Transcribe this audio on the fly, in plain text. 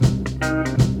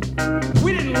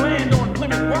We didn't land on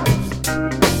Plymouth Rock.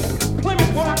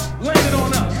 Plymouth Rock landed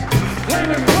on us.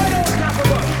 Landed right on top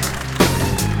of us.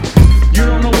 You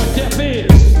don't know what death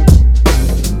is.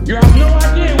 You have no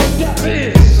idea what death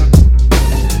is.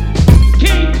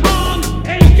 King Kong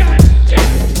ain't got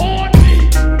shit on me.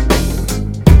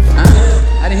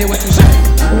 I didn't hear what you said.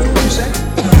 What did you say?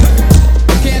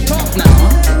 You can't talk now,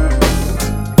 huh?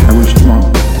 I was drunk.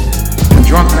 I'm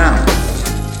drunk now.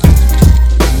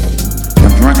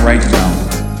 I'm drunk right now.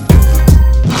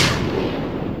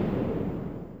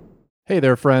 Hey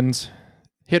there, friends.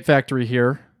 Hit Factory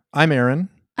here. I'm Aaron.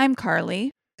 I'm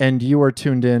Carly. And you are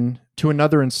tuned in to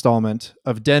another installment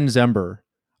of DENZEMBER,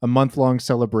 a month-long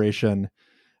celebration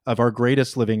of our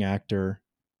greatest living actor,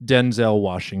 Denzel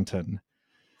Washington.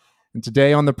 And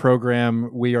today on the program,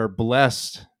 we are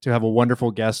blessed to have a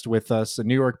wonderful guest with us, a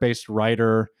New York-based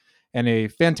writer and a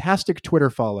fantastic Twitter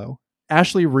follow.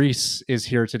 Ashley Reese is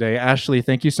here today. Ashley,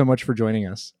 thank you so much for joining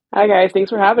us. Hi, guys. Thanks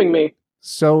for having me.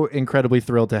 So incredibly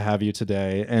thrilled to have you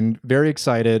today and very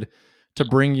excited to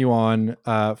bring you on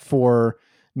for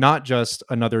not just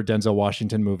another Denzel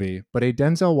Washington movie, but a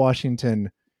Denzel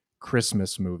Washington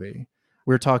Christmas movie.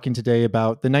 We're talking today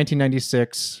about the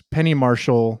 1996 Penny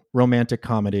Marshall romantic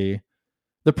comedy,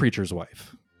 The Preacher's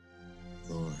Wife.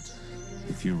 Lord,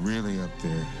 if you're really up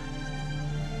there,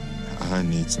 I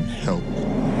need some help.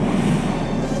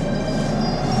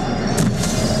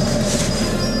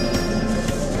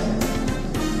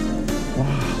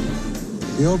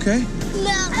 Wow. You okay?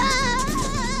 No.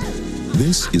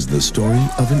 This is the story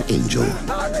of an angel.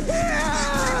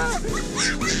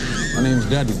 My name's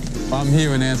Dudley. I'm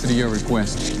here in answer to your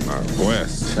request. My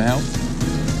request? To help?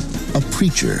 A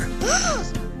preacher.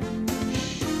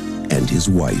 And his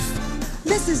wife.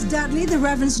 This is Dudley, the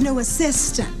Reverend's new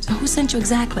assistant. Who sent you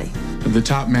exactly? The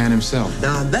top man himself.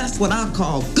 Now that's what I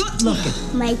call good looking.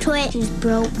 My twitch is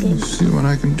broken. Let's see what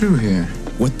I can do here.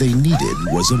 What they needed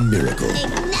was a miracle. It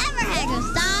never had a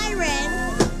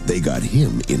siren. They got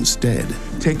him instead.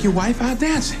 Take your wife out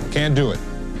dancing. Can't do it.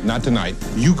 Not tonight.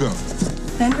 You go.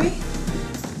 Henry?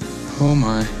 Oh,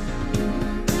 my.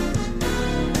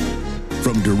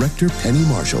 From director Penny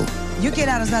Marshall. You get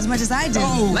out as much as I do.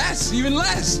 Oh, less, even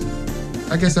less.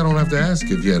 I guess I don't have to ask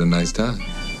if you had a nice time.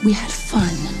 We had fun.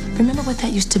 Remember what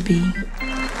that used to be?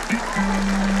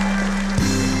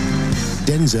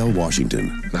 Denzel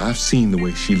Washington. Now, I've seen the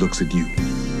way she looks at you.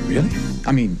 Really?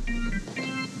 I mean,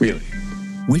 really?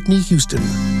 Whitney Houston.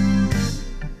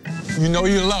 You know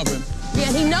you love him.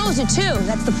 Yeah, he knows it too.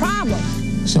 That's the problem.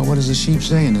 So what does the sheep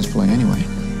say in this play anyway?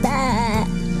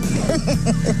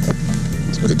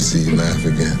 It's good to see you laugh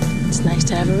again. It's nice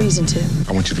to have a reason to.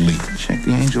 I want you to leave. Check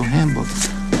the angel handbook.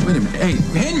 Wait a minute. Hey,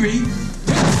 Henry!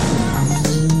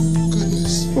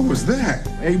 Goodness. What was that?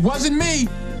 It wasn't me.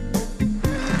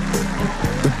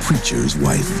 The preacher's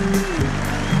wife.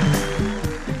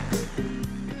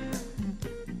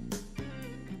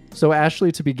 So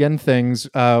Ashley, to begin things,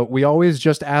 we always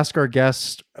just ask our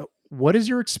guests, what is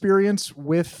your experience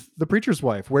with The Preacher's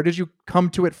Wife? Where did you come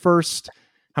to it first?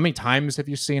 How many times have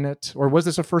you seen it? Or was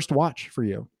this a first watch for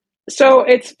you? So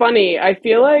it's funny. I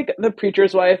feel like The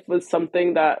Preacher's Wife was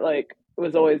something that like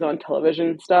was always on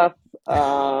television stuff,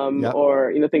 Yep.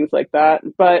 or things like that.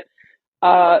 But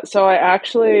so I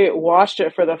actually watched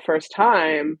it for the first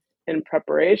time in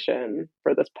preparation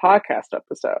for this podcast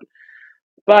episode.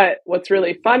 But what's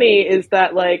really funny is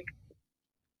that like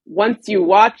once you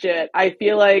watch it, I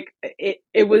feel like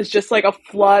it was just like a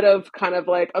flood of kind of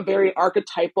like a very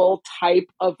archetypal type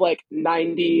of like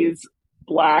 90s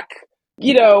black,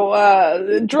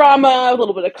 drama, a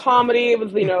little bit of comedy. It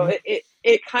was,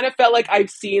 it kind of felt like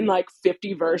I've seen like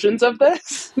 50 versions of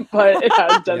this, but it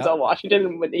has Denzel Washington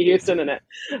and Whitney Houston in it.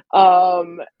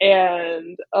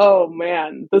 And oh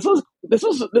man, this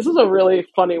was a really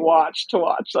funny watch to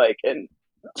watch like in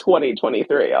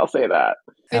 2023. I'll say that.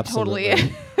 It totally is.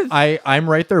 I'm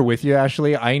right there with you,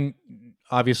 Ashley. I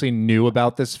obviously knew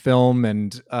about this film,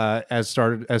 and as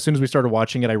soon as we started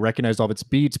watching it, I recognized all of its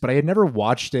beats, but I had never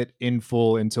watched it in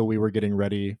full until we were getting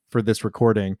ready for this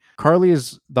recording. Carly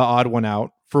is the odd one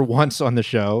out for once on the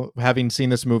show, having seen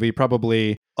this movie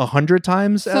probably 100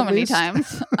 times. So many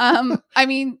times. I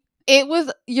mean,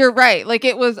 you're right. Like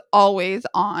it was always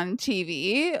on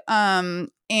TV.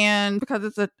 And because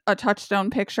it's a Touchstone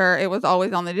picture, it was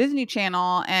always on the Disney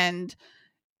Channel, and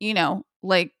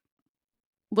like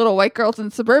Little White Girls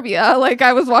in Suburbia. Like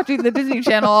I was watching the Disney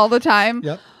Channel all the time.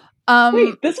 Yep.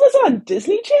 Wait, this was on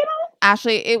Disney Channel?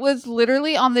 Ashley, it was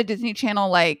literally on the Disney Channel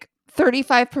like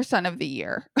 35% of the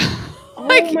year.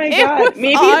 Oh my God.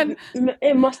 Maybe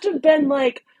it must have been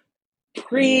like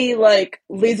pre like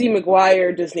Lizzie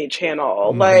McGuire Disney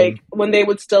Channel, Mhm. like when they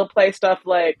would still play stuff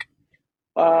like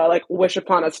Wish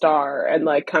Upon a Star and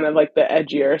like kind of like the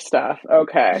edgier stuff.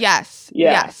 Okay. Yes.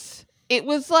 Yeah. Yes. It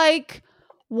was like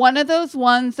one of those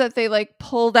ones that they like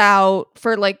pulled out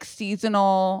for like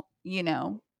seasonal,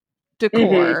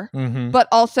 decor, Mhm. but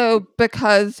also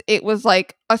because it was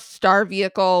like a star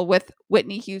vehicle with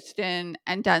Whitney Houston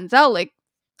and Denzel. Like,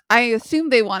 I assume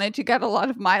they wanted to get a lot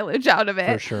of mileage out of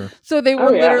it. For sure. So they were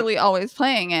Oh, yeah. literally always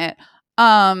playing it.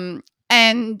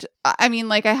 And I mean,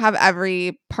 like, I have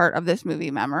every part of this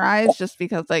movie memorized just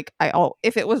because, like,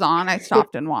 if it was on, I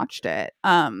stopped and watched it.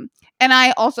 And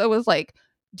I also was like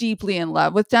deeply in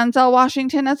love with Denzel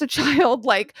Washington as a child.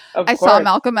 Like, Of I saw course.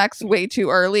 Malcolm X way too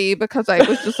early because I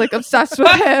was just like obsessed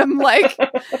with him. Like,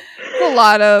 a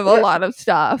lot of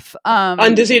stuff.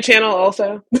 On Disney Channel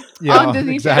also. Yeah, on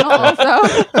Disney exactly. Channel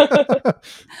also.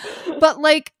 But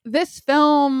like this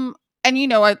film, and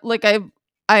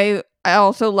I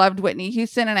also loved Whitney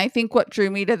Houston, and I think what drew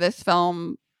me to this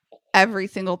film every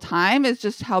single time is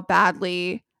just how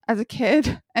badly, as a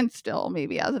kid and still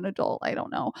maybe as an adult, I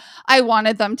don't know, I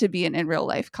wanted them to be an in real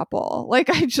life couple. Like,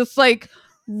 I just like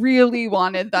really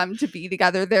wanted them to be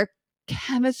together. Their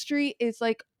chemistry is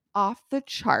like off the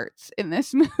charts in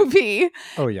this movie.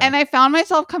 Oh yeah. And I found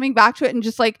myself coming back to it and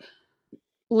just like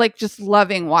just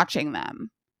loving watching them.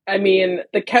 I mean,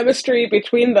 the chemistry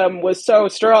between them was so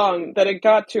strong that it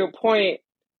got to a point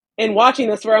in watching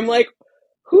this where I'm like,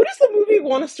 who does the movie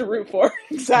want us to root for?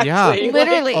 Exactly. Yeah.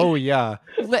 Literally. Oh yeah.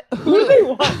 Who do they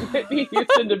want Whitney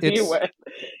Houston to be with?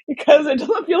 Because it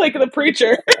doesn't feel like The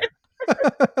Preacher.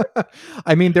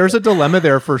 I mean, there's a dilemma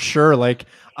there for sure. Like,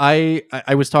 I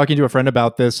was talking to a friend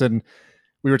about this, and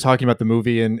we were talking about the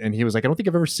movie, and he was like, I don't think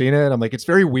I've ever seen it. I'm like, it's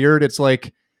very weird. It's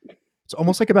like, it's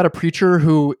almost like about a preacher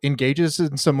who engages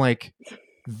in some like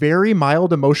very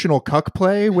mild emotional cuck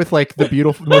play with like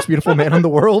the most beautiful man in the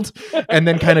world, and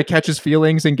then kind of catches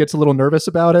feelings and gets a little nervous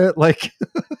about it. Like,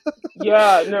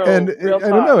 yeah, no, and real I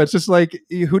don't know. It's just like,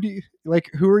 who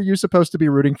are you supposed to be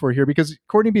rooting for here? Because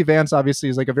Courtney B. Vance obviously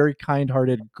is like a very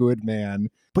kind-hearted, good man,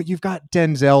 but you've got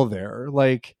Denzel there.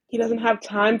 Like, he doesn't have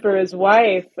time for his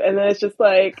wife, and then it's just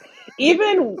like,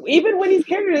 even when he's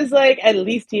character is like, at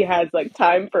least he has like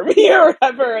time for me or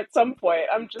whatever. At some point,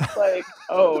 I'm just like,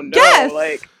 oh no, yes!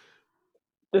 Like,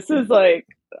 this is like,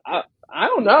 I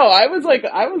don't know. I was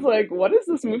like, what is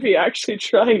this movie actually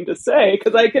trying to say?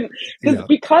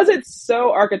 Because it's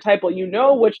so archetypal, you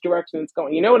know which direction it's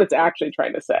going. You know what it's actually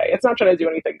trying to say. It's not trying to do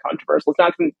anything controversial. It's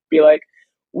not going to be like,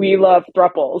 we love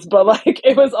thruples, but like,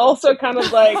 it was also kind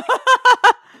of like,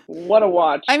 what a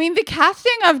watch. I mean, the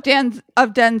casting of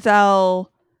Denzel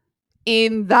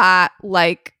in that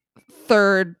like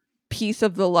third piece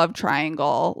of the love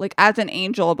triangle, like as an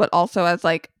angel, but also as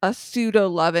like a pseudo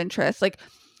love interest, like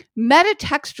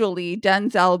metatextually,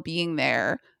 Denzel being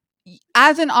there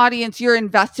as an audience, you're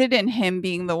invested in him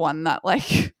being the one that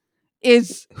like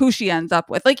is who she ends up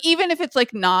with. Like, even if it's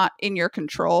like not in your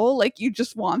control, like you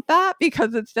just want that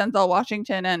because it's Denzel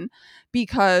Washington and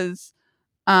because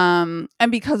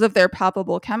of their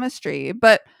palpable chemistry.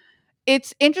 But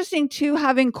it's interesting too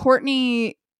having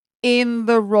Courtney in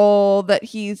the role that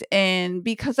he's in,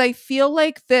 because I feel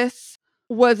like this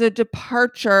was a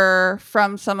departure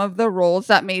from some of the roles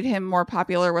that made him more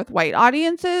popular with white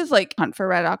audiences, like Hunt for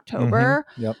Red October.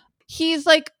 Mm-hmm. Yep. He's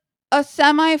like a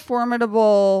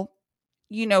semi-formidable,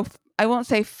 I won't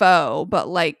say foe, but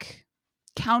like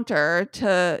counter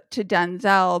to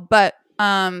Denzel.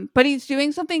 But he's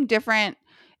doing something different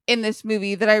in this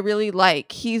movie that I really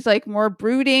like. He's like more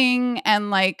brooding and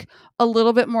like a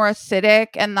little bit more acidic,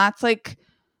 and that's like,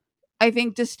 I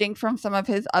think, distinct from some of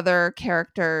his other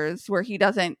characters where he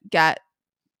doesn't get,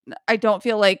 I don't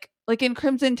feel like in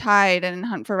Crimson Tide and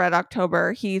Hunt for Red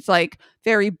October, he's like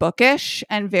very bookish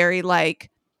and very like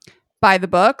by the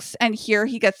books, and here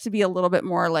he gets to be a little bit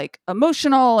more like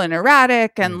emotional and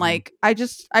erratic, and like I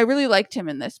really liked him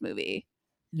in this movie.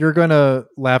 You're going to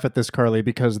laugh at this, Carly,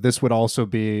 because this would also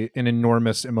be an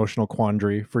enormous emotional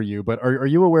quandary for you. But are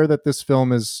you aware that this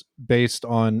film is based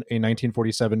on a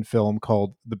 1947 film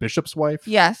called The Bishop's Wife?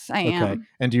 Yes, I am. Okay.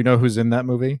 And do you know who's in that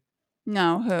movie?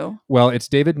 No, who? Well, it's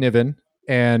David Niven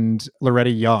and Loretta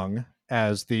Young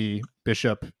as the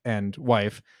bishop and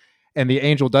wife. And the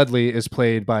angel Dudley is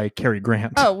played by Cary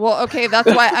Grant. Oh, well, okay. That's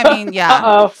why, I mean, yeah.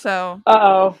 Uh-oh. So.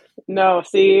 Uh-oh. No,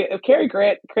 see, if Cary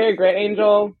Grant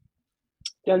angel...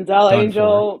 Denzel Done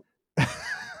angel.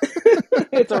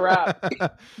 It's a wrap.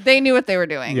 They knew what they were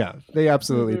doing. Yeah, they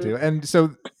absolutely do. And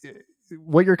so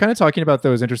what you're kind of talking about,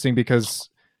 though, is interesting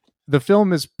because the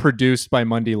film is produced by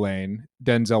Mundy Lane,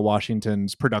 Denzel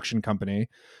Washington's production company,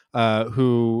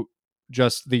 who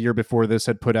just the year before this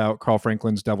had put out Carl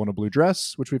Franklin's Devil in a Blue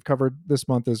Dress, which we've covered this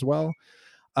month as well.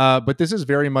 But this is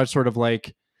very much sort of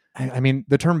like, I mean,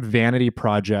 the term vanity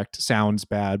project sounds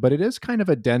bad, but it is kind of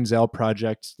a Denzel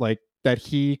project, like that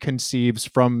he conceives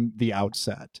from the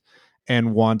outset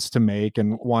and wants to make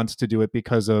and wants to do it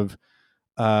because of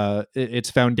its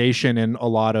foundation in a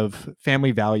lot of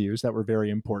family values that were very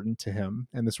important to him,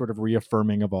 and the sort of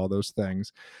reaffirming of all those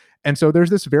things. And so there's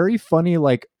this very funny,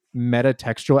 like,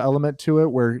 meta-textual element to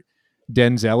it where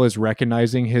Denzel is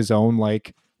recognizing his own,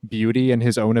 like, beauty and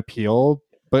his own appeal,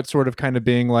 but sort of kind of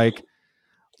being like,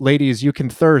 ladies, you can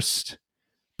thirst,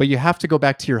 but you have to go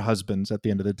back to your husbands at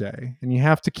the end of the day, and you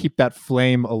have to keep that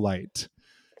flame alight.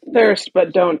 Thirst,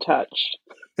 but don't touch.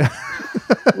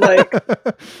 Like,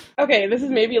 okay, this is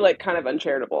maybe like kind of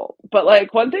uncharitable, but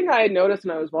like one thing I noticed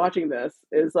when I was watching this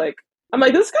is like, I'm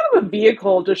like, this is kind of a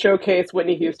vehicle to showcase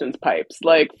Whitney Houston's pipes.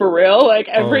 Like, for real, like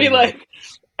every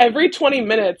 20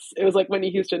 minutes it was like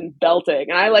Whitney Houston belting,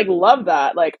 and I like love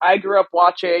that. Like, I grew up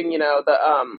watching, you know, the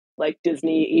like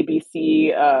Disney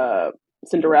ABC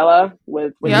Cinderella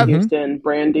with Whitney Houston,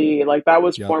 Brandy. Like, that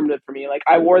was formative for me. Like,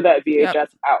 I wore that VHS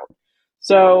out.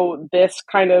 So this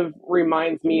kind of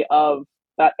reminds me of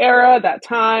that era, that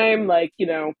time. Like, you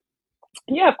know,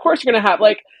 yeah, of course you're gonna have,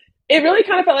 like, it really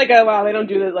kind of felt like, oh wow, they don't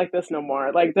do it like this no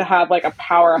more. Like, to have like a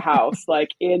powerhouse like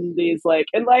in these, like,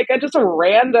 in like just a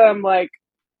random like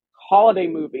holiday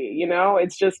movie, you know?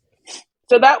 It's just,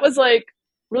 so that was like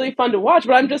really fun to watch.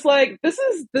 But I'm just like, this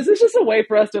is just a way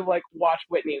for us to like watch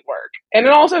Whitney work, and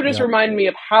it also just reminded me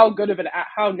of how good of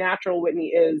how natural Whitney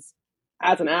is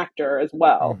as an actor as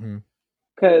well.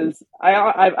 Because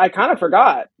I kind of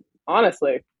forgot,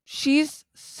 honestly. She's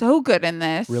so good in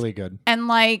this. Really good. And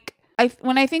like,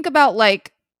 when I think about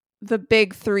like the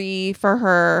big three for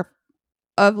her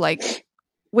of like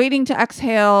Waiting to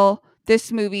Exhale,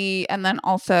 this movie, and then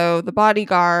also The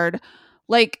Bodyguard,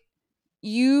 like,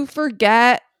 you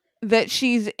forget that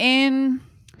she's in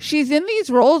these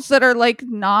roles that are like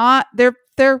not,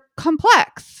 they're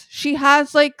complex. She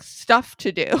has like stuff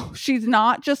to do. She's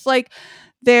not just like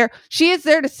there. She is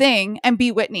there to sing and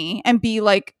be Whitney and be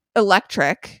like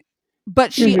electric,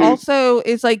 but she also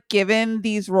is like given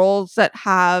these roles that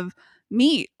have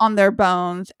meat on their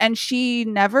bones, and she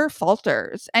never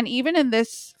falters. And even in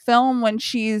this film, when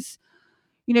she's,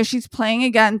 you know, she's playing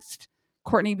against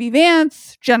Courtney B.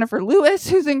 Vance, Jennifer Lewis,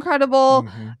 who's incredible,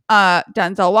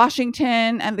 Denzel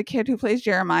Washington, and the kid who plays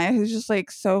Jeremiah, who's just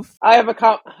like so. I have a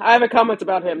comment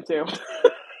about him too.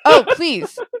 Oh,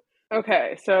 please.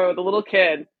 Okay, so the little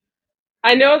kid.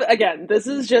 I know, again, this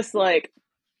is just like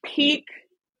peak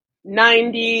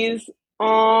 90s.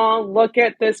 Oh, look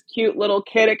at this cute little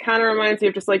kid. It kind of reminds me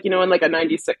of just like, you know, in like a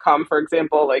 90s sitcom, for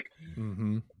example, like,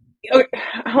 okay,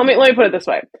 let me put it this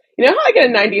way. You know how like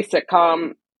in a 90s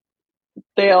sitcom,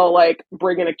 they'll like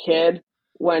bring in a kid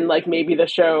when like maybe the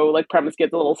show like premise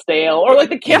gets a little stale, or like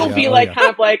the kid will be like kind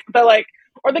of like the like,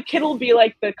 or the kid will be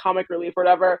like the comic relief or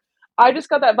whatever. I just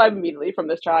got that vibe immediately from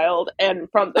this child, and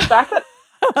from the fact that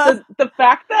the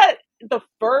fact that the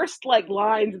first like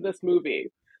lines in this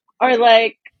movie are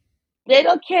like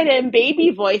little kid in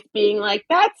baby voice being like,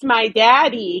 "That's my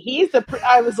daddy. He's the."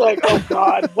 I was like, "Oh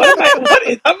God,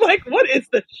 I'm like, what is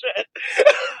this shit?"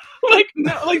 Like,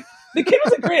 no, like the kid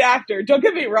was a great actor. Don't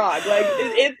get me wrong. Like,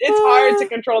 it's hard to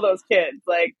control those kids.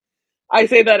 Like, I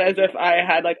say that as if I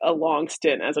had like a long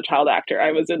stint as a child actor.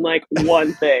 I was in like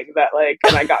one thing that like,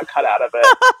 and I got cut out of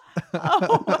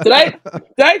it.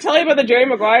 Did I tell you about the Jerry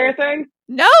Maguire thing?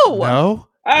 No. No.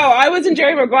 Oh, I was in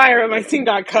Jerry Maguire and my scene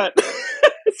got cut.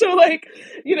 So like,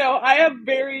 you know, I have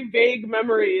very vague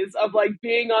memories of like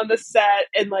being on the set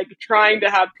and like trying to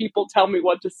have people tell me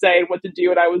what to say and what to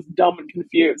do, and I was dumb and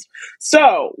confused.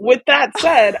 So with that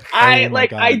said,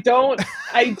 I don't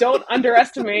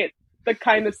underestimate the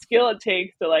kind of skill it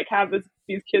takes to like have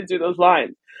these kids do those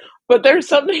lines. But there's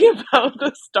something about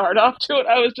the start off to it.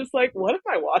 I was just like, what am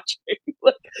I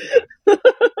watching?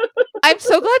 I'm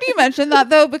so glad you mentioned that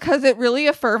though, because it really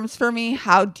affirms for me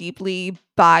how deeply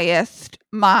biased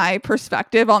my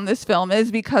perspective on this film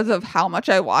is because of how much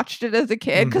I watched it as a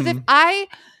kid. Because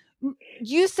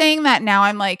you saying that now,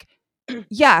 I'm like,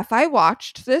 yeah, if I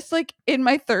watched this like in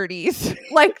my 30s,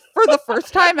 like for the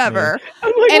first time ever,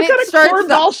 I'm like, and what kind of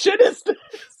cornball shit is this?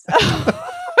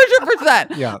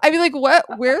 100%. Yeah. I'd be like, what?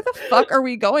 Where the fuck are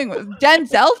we going with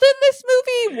Denzel's in this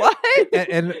movie? What?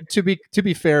 And to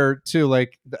be fair, too,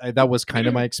 like that was kind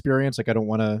of my experience. Like, I don't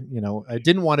want to, you know, I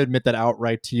didn't want to admit that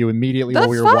outright to you immediately while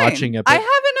we were watching it. But I have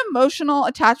an emotional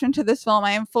attachment to this film.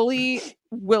 I am fully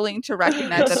willing to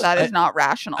recognize that is not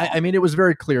rational. I mean, it was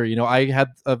very clear. You know, I had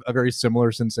a very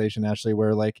similar sensation, Ashley,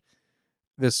 where like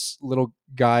this little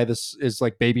guy, this is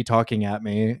like baby talking at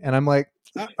me, and I'm like,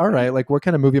 all right, like what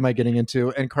kind of movie am I getting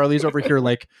into? And Carly's over here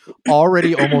like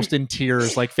already almost in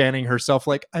tears, like fanning herself,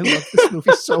 like I love this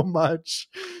movie so much.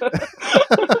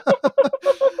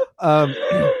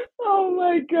 Oh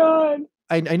my god.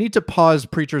 I need to pause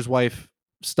Preacher's Wife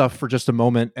stuff for just a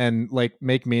moment and like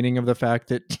make meaning of the fact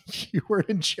that you were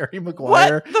in Jerry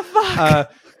Maguire. What the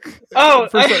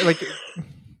fuck? Like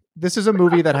this is a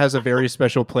movie that has a very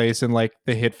special place in like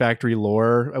the Hit Factory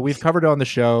lore. We've covered it on the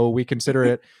show. We consider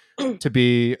it to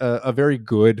be a very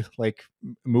good like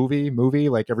movie.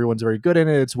 Like everyone's very good in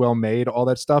it. It's well made, all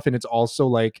that stuff, and it's also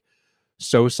like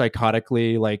so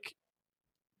psychotically like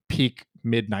peak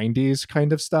mid 90s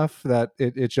kind of stuff that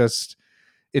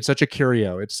it's such a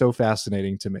curio. It's so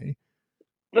fascinating to me.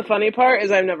 The funny part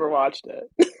is I've never watched it.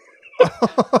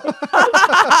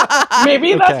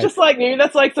 Maybe that's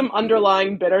like some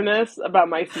underlying bitterness about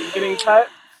my scene getting cut.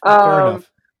 Fair enough.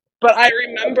 But I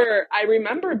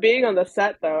remember being on the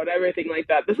set though and everything like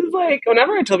that. This is like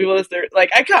whenever I tell people this, they're like,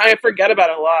 I forget about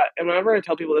it a lot. And whenever I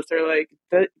tell people this, they're like,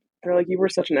 you were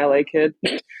such an LA kid.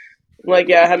 Like,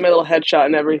 yeah, I had my little headshot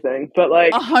and everything, but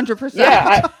like 100%.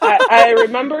 Yeah, I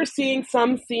remember seeing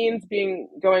some scenes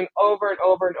going over and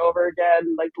over and over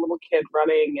again, like the little kid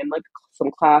running in like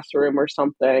some classroom or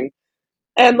something,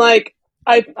 and like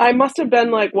I must have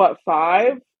been like what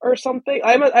 5 or something.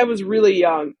 I was really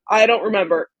young. I don't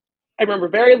remember. I remember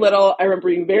very little. I remember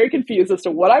being very confused as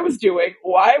to what I was doing,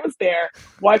 why I was there,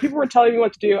 why people were telling me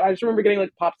what to do. I just remember getting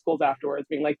like popsicles afterwards,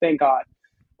 being like, "Thank God."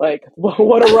 Like,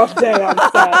 what a rough day on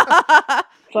set.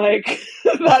 Like,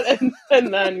 that,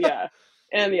 and then, yeah.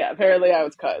 And yeah, apparently I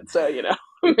was cut. So, you know,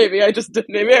 maybe I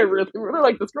really, really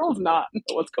like this girl's not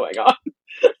know what's going on.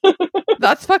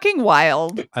 That's fucking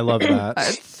wild. I love that.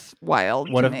 That's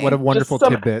wild. What a wonderful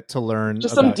tidbit to learn.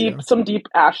 Just about some deep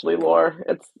Ashley lore.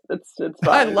 It's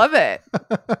fine. I love it.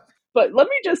 But let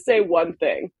me just say one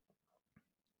thing.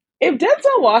 If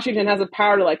Denzel Washington has a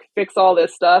power to like fix all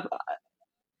this stuff,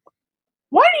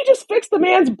 why didn't he just fix the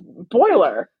man's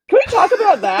boiler? Can we talk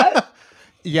about that?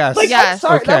 Yes. Like, yes.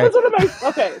 Sorry, okay. That was one of my.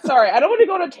 Okay, sorry. I don't want to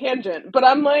go on a tangent, but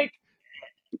I'm like,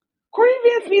 Courtney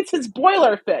Vance needs his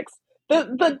boiler fixed.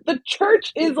 The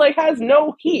church is like has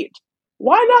no heat.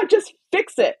 Why not just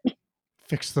fix it?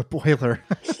 Fix the boiler.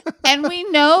 And we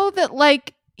know that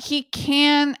like he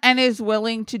can and is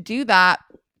willing to do that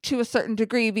to a certain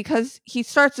degree because he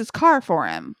starts his car for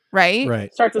him, right?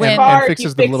 Right. Starts his car. And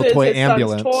fixes the little toy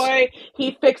ambulance. Toy.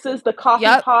 He fixes the coffee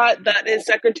pot that his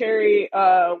secretary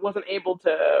wasn't able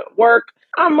to work.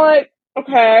 I'm like,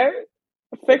 okay,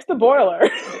 fix the boiler.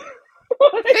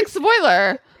 Fix the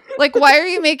boiler. Like, why are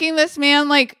you making this man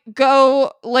like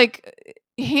go like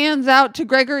hands out to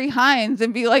Gregory Hines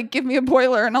and be like, give me a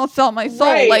boiler and I'll sell my soul?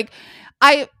 Right. Like,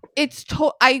 I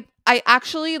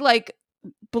actually like,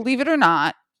 believe it or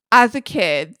not, as a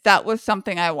kid, that was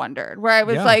something I wondered, where I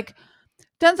was like,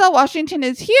 Denzel Washington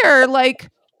is here. Like,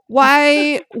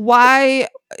 why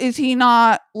is he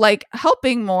not like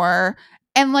helping more?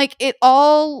 And like, it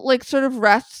all like sort of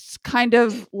rests kind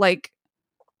of like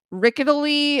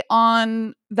ricketily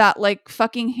on that like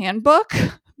fucking handbook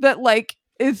that like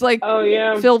is like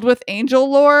filled with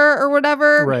angel lore or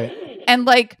whatever. Right. And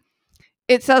like,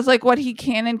 it says like what he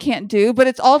can and can't do, but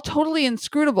it's all totally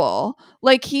inscrutable.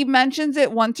 Like he mentions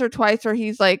it once or twice where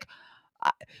he's like,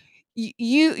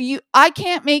 I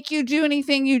can't make you do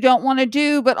anything you don't want to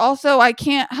do, but also I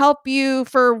can't help you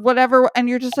for whatever. And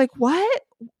you're just like, what?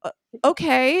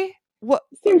 Okay. What?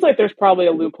 Seems like there's probably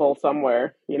a loophole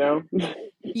somewhere, you know?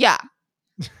 Yeah,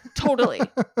 totally.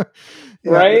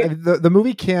 Right. The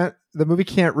movie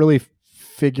can't really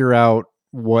figure out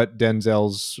what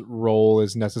Denzel's role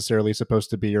is necessarily supposed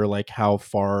to be, or like how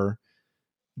far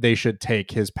they should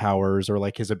take his powers, or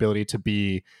like his ability to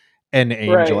be an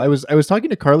angel. Right. I was talking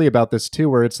to Carly about this too,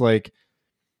 where it's like,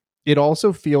 it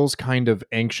also feels kind of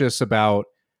anxious about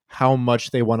how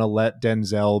much they want to let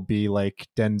Denzel be like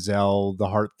Denzel, the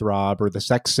heartthrob or the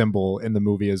sex symbol in the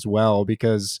movie as well,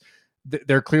 because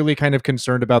they're clearly kind of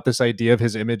concerned about this idea of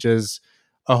his image as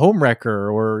a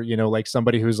homewrecker, or, you know, like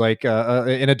somebody who's like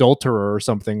an adulterer or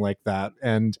something like that.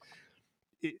 And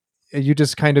you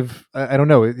just kind of, I don't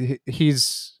know,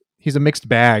 he's a mixed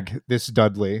bag, this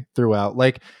Dudley, throughout.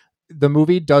 Like, the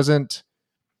movie doesn't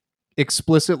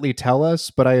explicitly tell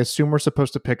us, but I assume we're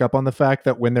supposed to pick up on the fact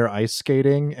that when they're ice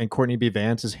skating and Courtney B.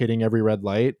 Vance is hitting every red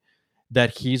light,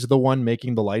 that he's the one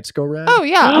making the lights go red. Oh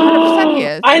yeah, 100% he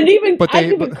is. I didn't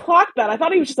even clock that. I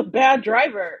thought he was just a bad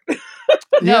driver.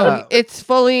 No, it's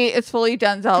fully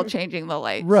Denzel changing the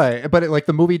lights. Right, but like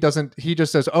the movie doesn't. He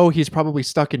just says, "Oh, he's probably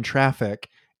stuck in traffic,"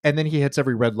 and then he hits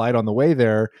every red light on the way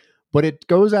there. but it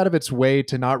goes out of its way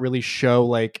to not really show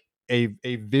like a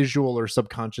visual or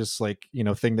subconscious like,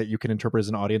 thing that you can interpret as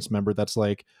an audience member that's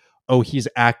like, oh, he's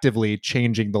actively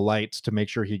changing the lights to make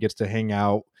sure he gets to hang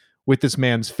out with this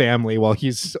man's family while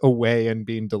he's away and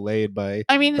being delayed by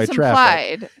I mean, by it's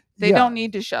traffic. implied. They don't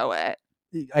need to show it.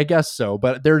 I guess so,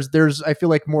 but there's I feel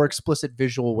like more explicit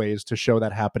visual ways to show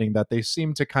that happening that they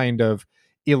seem to kind of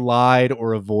elide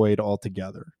or avoid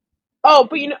altogether. Oh,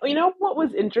 but you know what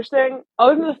was interesting?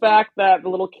 Other than the fact that the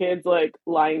little kid's like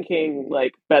Lion King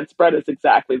like bedspread is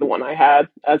exactly the one I had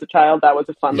as a child. That was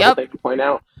a fun little thing to point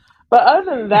out. But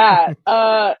other than that,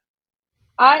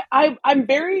 I'm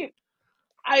very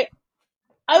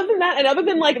other than that, and other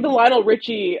than like the Lionel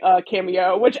Richie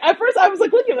cameo, which at first I was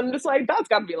like looking at them just like, that's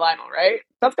gotta be Lionel, right?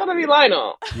 That's gotta be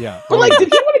Lionel. Yeah. But like,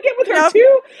 did you want to get with her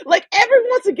too? Like everyone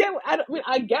wants to get,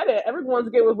 I get it. Everyone wants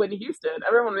to get with Whitney Houston.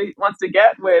 Everyone wants to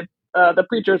get with the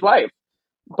preacher's wife.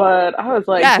 But I was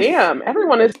like, damn,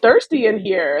 everyone is thirsty in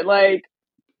here. Like,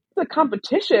 it's a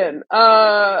competition.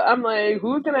 I'm like,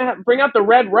 who's gonna bring out the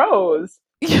red rose?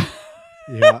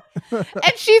 Yeah.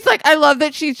 And she's like, I love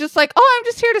that she's just like, oh, I'm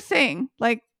just here to sing.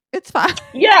 Like, it's fine.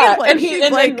 Yeah. Like,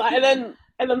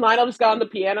 and then Lionel just got on the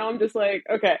piano. I'm just like,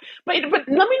 okay. But let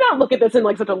me not look at this in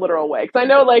like such a literal way. Because I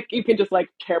know like you can just like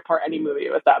tear apart any movie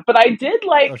with that. But I did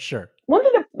like, one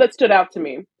thing that stood out to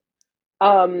me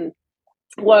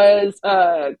was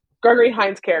Gregory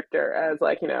Hines' character as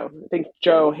like, I think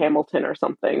Joe Hamilton or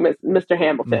something, Mr.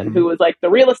 Hamilton, who was like the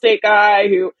real estate guy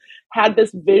who had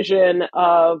this vision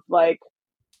of like,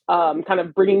 kind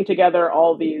of bringing together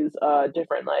all these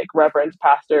different like reverends,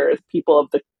 pastors, people of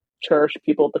the church,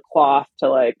 people of the cloth to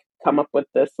like come up with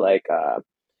this like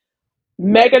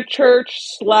mega church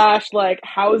 / like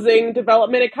housing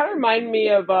development. It kind of reminded me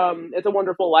of It's a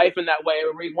Wonderful Life in that way,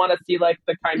 where we want to see like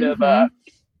the kind of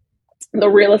the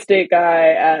real estate guy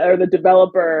or the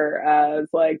developer as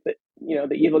like the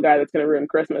the evil guy that's going to ruin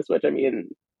Christmas, which I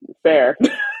mean, fair.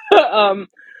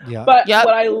 But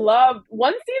what I loved,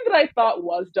 one scene that I thought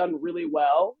was done really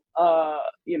well,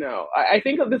 I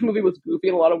think that this movie was goofy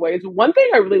in a lot of ways. One thing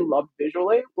I really loved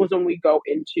visually was when we go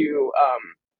into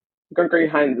Gregory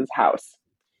Hines' house.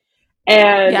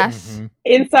 And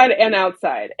inside and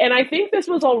outside. And I think this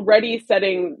was already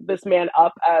setting this man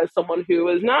up as someone who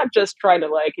is not just trying to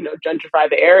like, gentrify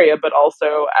the area, but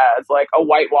also as like a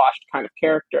whitewashed kind of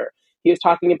character. He was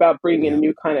talking about bringing in a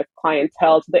new kind of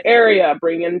clientele to the area,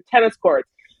 bringing in tennis courts.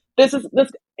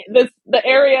 The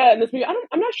area in this movie,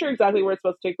 I'm not sure exactly where it's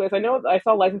supposed to take place. I know I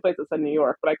saw license plates that said New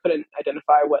York, but I couldn't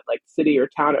identify what like city or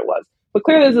town it was. But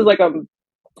clearly this is like a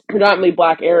predominantly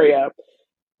Black area.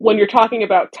 When you're talking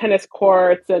about tennis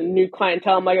courts and new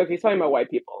clientele, I'm like, okay, he's talking about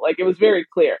white people. Like it was very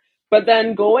clear. But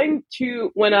then going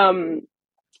to when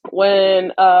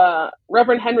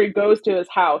Reverend Henry goes to his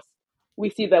house, we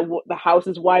see that the house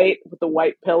is white with the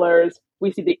white pillars.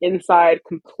 We see the inside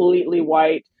completely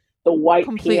white, the white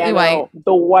piano,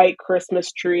 the white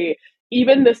Christmas tree.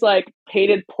 Even this like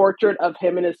painted portrait of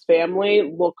him and his family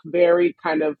look very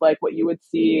kind of like what you would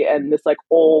see in this like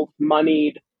old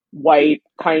moneyed white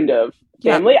kind of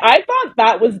family. I thought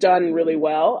that was done really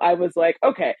well. I was like,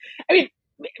 okay. I mean,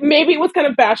 maybe it was kind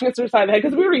of bashing us to the side of the head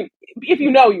because if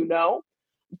you know, you know.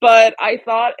 But I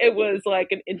thought it was like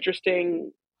an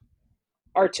interesting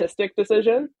artistic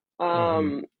decision.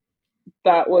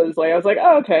 That was like, I was like,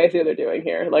 oh, okay, I see what they're doing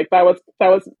here. Like that was,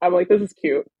 I'm like, this is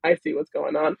cute. I see what's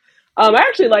going on. I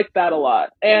actually liked that a lot.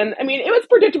 And I mean, it was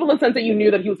predictable in the sense that you knew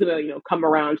that he was going to, come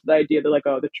around to the idea that like,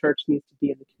 oh, the church needs to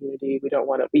be in the community. We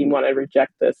want to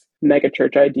reject this mega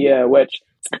church idea, which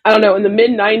I don't know, in the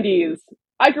mid 90s,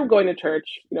 I grew up going to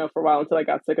church, for a while until I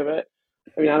got sick of it.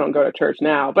 I mean, I don't go to church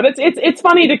now, but it's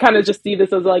funny to kind of just see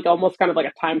this as like almost kind of like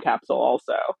a time capsule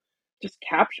also. Just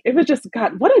capture. It was just,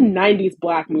 God, what a 90s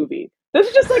Black movie. This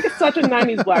is just like such a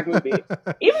 90s Black movie.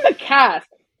 Even the cast.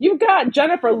 You've got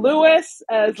Jennifer Lewis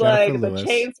as the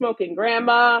chain smoking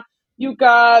grandma. You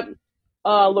got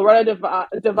Loretta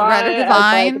Devine as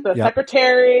like the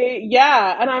secretary.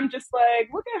 Yeah, and I'm just like,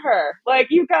 look at her. Like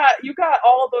you got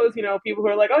all those people who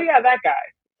are like, oh yeah, that guy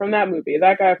from that movie,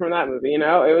 that guy from that movie. It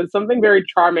was something very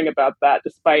charming about that,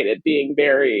 despite it being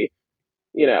very,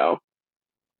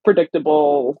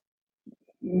 predictable,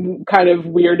 kind of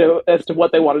weirdo as to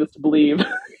what they wanted us to believe.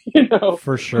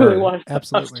 For sure, who they wanted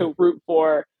us to root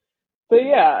for. But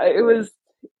yeah, it was,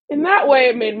 in that way,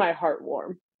 it made my heart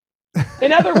warm.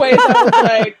 In other ways, I was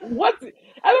like,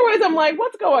 I'm like,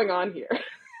 what's going on here?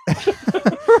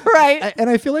 Right. And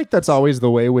I feel like that's always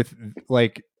the way with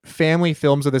like family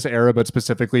films of this era, but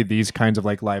specifically these kinds of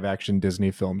like live action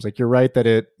Disney films. Like you're right that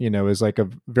it, is like a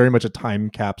very much a time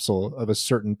capsule of a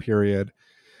certain period.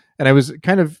 And I was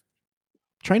kind of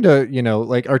trying to,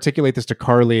 like articulate this to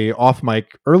Carly off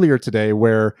mic earlier today,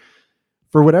 where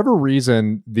for whatever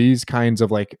reason, these kinds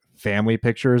of like family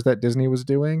pictures that Disney was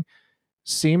doing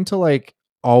seem to like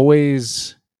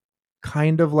always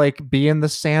kind of like be in the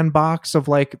sandbox of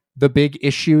like the big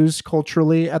issues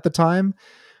culturally at the time,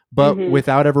 but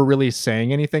without ever really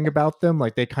saying anything about them.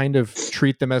 Like they kind of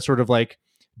treat them as sort of like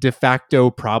de facto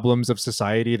problems of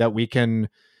society that we can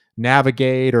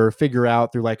navigate or figure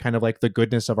out through like kind of like the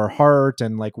goodness of our heart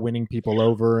and like winning people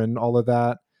over and all of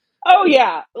that. Oh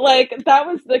yeah, like that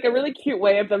was like a really cute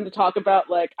way of them to talk about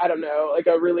like, I don't know, like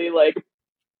a really like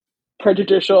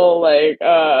prejudicial like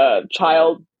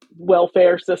child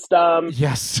welfare system.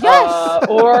 Yes.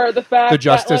 Or the fact the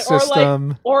justice that, like,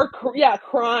 system,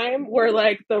 crime where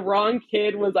like the wrong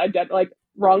kid was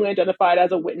wrongly identified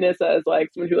as a witness as like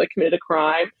someone who like committed a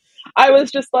crime. I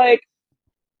was just like,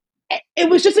 it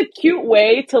was just a cute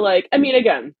way to like, I mean,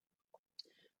 again,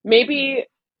 maybe,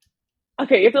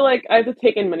 okay, you have to like, I have to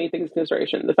take in many things into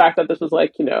consideration. The fact that this was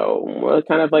like,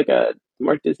 kind of like a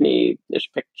more Disney-ish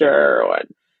picture, or,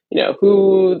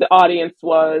 who the audience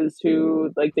was,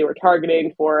 who like they were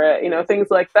targeting for it, things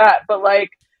like that. But like,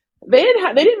 they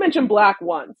didn't mention black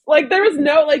once. Like there was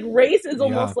no, like, race is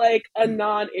almost like a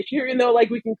non-issue, even though like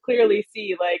we can clearly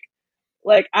see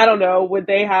like, I don't know, would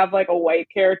they have like a white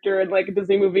character in like a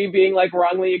Disney movie being like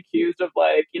wrongly accused of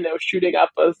like, shooting up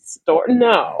a store?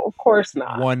 No, of course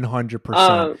not.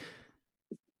 100%.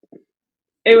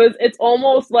 It's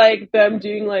almost like them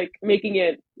doing like making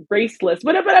it raceless,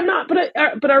 but I'm not.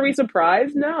 But are we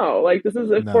surprised? No. Like this is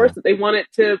of course they want it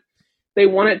to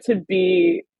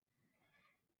be.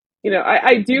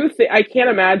 I do think, I can't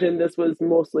imagine this was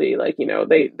mostly like,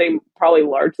 they probably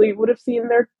largely would have seen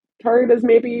their target as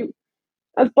maybe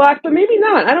as black, but maybe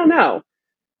not. I don't know.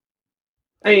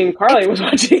 I mean, Carly was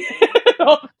watching it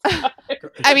all the time.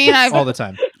 I mean, all the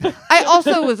time. I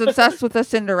also was obsessed with the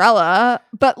Cinderella,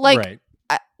 but like,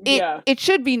 it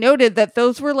should be noted that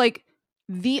those were like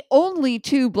the only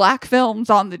 2 black films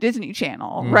on the Disney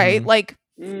Channel, right? Like,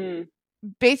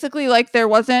 basically, like there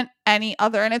wasn't any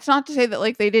other, and it's not to say that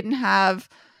like they didn't have,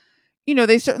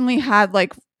 they certainly had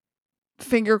like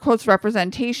finger quotes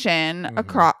representation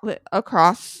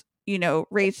across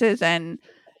races and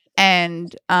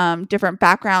different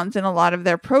backgrounds in a lot of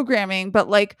their programming, but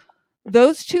like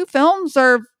those 2 films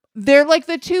they're like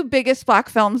the 2 biggest black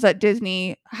films that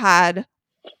Disney had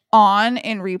on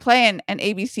in replay, and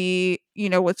ABC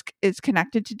is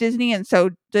connected to Disney, and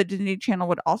so the Disney Channel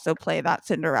would also play that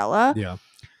Cinderella.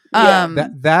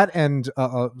 That and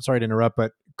sorry to interrupt,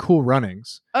 but Cool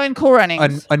Runnings. And Cool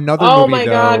Runnings. Another oh movie, my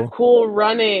god, Cool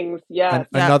Runnings. Yes.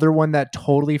 Another one that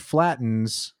totally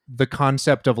flattens the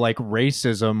concept of like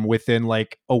racism within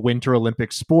like a Winter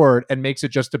Olympic sport and makes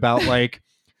it just about like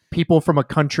people from a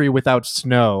country without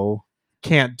snow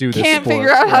can't do this sport.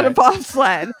 Figure out how to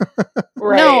bobsled.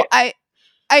 No, I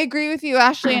agree with you,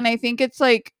 Ashley, and I think it's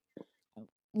like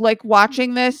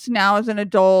watching this now as an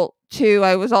adult too,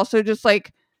 I was also just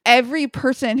like, every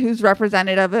person who's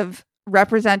representative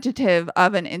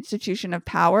of an institution of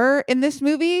power in this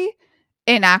movie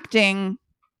enacting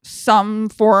some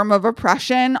form of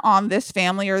oppression on this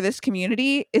family or this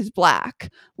community is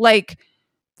black. Like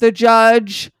the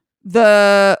judge,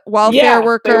 the welfare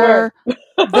worker,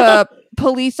 the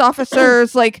police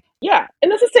officers, like, yeah.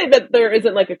 And that's to say that there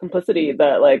isn't like a complicity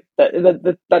that like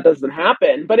that doesn't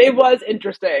happen, but it was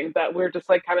interesting that we're just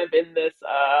like kind of in this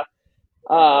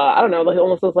I don't know, like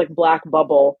almost this like black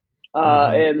bubble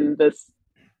in this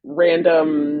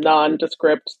random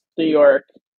nondescript New York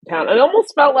town. And it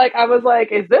almost felt like I was like,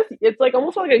 it's like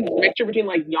almost like a mixture between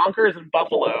like Yonkers and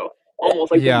Buffalo.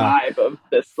 Almost like the vibe of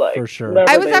this, like, for sure.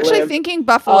 I was actually thinking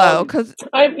Buffalo because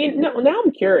I mean, now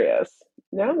I'm curious.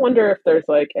 Now I wonder if there's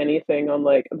like anything on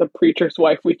like the Preacher's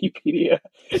Wife Wikipedia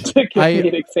to give me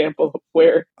an example of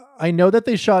where. I know that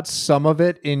they shot some of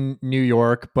it in New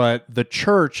York, but the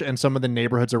church and some of the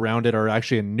neighborhoods around it are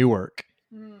actually in Newark,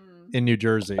 in New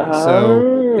Jersey.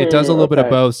 So it does a little bit of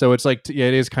both. So it's like,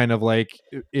 it is kind of like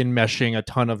enmeshing a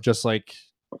ton of just like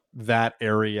that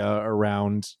area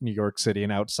around New York City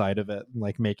and outside of it,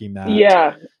 like making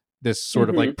that this sort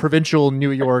of like provincial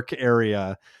New York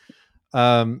area.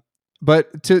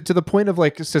 But to the point of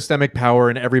like systemic power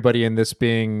and everybody in this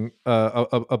being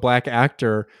a black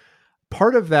actor,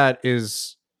 part of that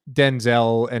is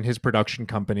Denzel and his production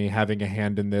company having a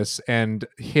hand in this, and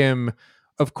him,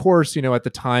 of course, at the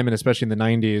time and especially in the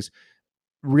 90s,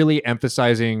 really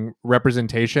emphasizing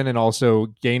representation and also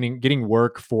getting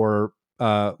work for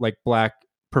like black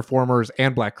performers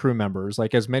and black crew members,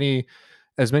 like as many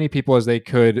people as they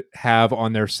could have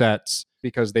on their sets,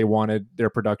 because they wanted their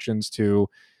productions to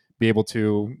be able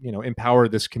to, empower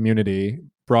this community,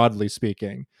 broadly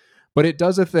speaking. But it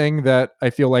does a thing that I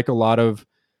feel like a lot of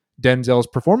Denzel's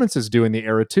performances do in the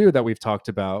era too, that we've talked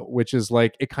about, which is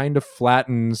like it kind of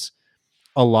flattens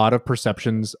a lot of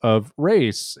perceptions of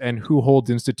race and who holds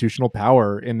institutional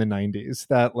power in the 90s.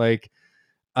 That like,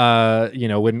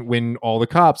 when all the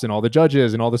cops and all the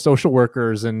judges and all the social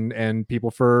workers and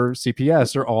people for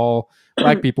CPS are all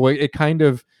black people, it kind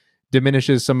of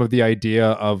diminishes some of the idea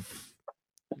of,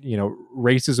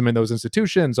 racism in those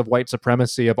institutions, of white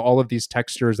supremacy, of all of these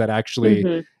textures that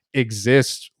actually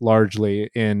exist largely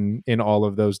in all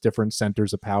of those different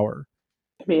centers of power.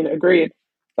 I mean, agreed.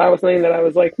 That was something that I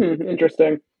was like,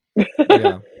 interesting.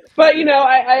 Yeah. But,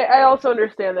 I also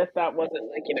understand that wasn't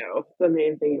like, the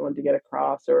main thing you wanted to get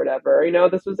across or whatever.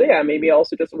 This was, maybe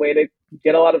also just a way to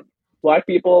get a lot of black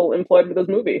people employed with this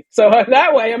movie. So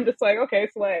that way I'm just like, okay,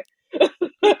 slay.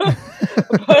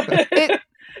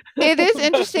 It is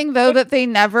interesting, though, that they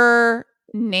never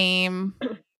name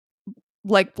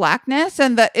like blackness,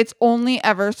 and that it's only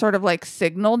ever sort of like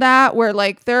signaled at, where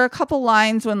like there are a couple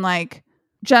lines when like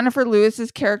Jennifer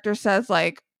Lewis's character says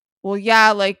like, well,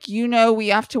 yeah, like, we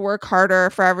have to work harder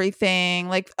for everything.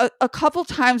 Like a couple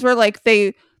times where like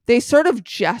they sort of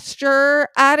gesture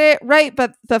at it, right?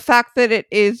 But the fact that it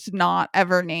is not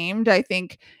ever named, I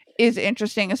think, is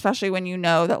interesting, especially when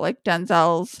that like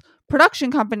Denzel's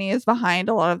production company is behind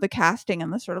a lot of the casting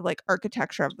and the sort of like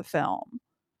architecture of the film.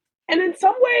 And in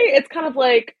some way, it's kind of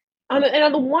like, on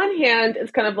the one hand,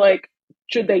 it's kind of like,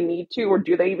 should they need to, or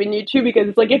do they even need to? Because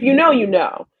it's like, if you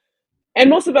know. And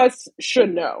most of us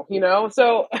should know,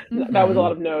 So that was a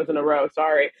lot of no's in a row.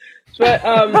 Sorry. But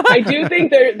I do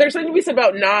think there's something to be said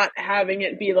about not having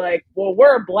it be like, well,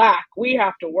 we're black, we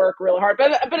have to work really hard.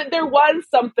 But there was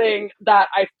something that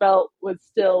I felt was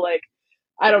still like,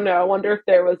 I don't know. I wonder if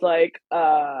there was like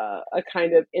a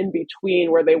kind of in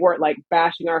between where they weren't like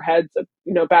bashing our heads,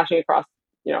 bashing across,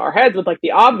 our heads with like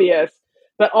the obvious,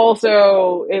 but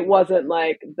also it wasn't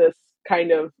like this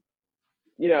kind of,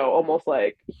 almost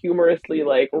like humorously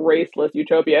like raceless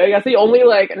utopia. I guess the only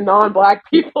like non-black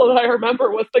people that I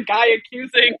remember was the guy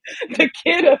accusing the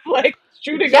kid of like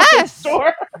shooting up his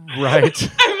store.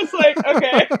 Right. I was like,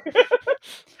 okay.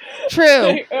 True.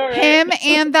 Like, right. Him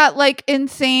and that like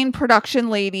insane production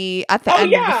lady at the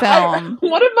end of the film.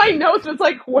 One of my notes was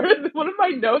like, one of my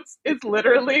notes is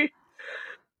literally,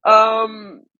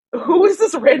 who is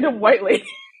this random white lady?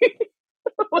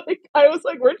 Like, I was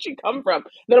like, where'd she come from?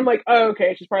 Then I'm like, oh,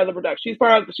 okay, she's part of the production. She's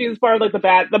part of like the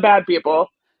bad people.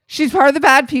 She's part of the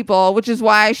bad people, which is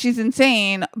why she's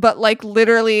insane. But like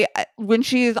literally when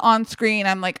she's on screen,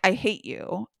 I'm like, I hate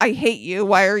you.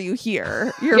 Why are you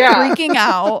here? You're freaking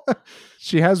out.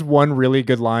 She has one really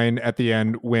good line at the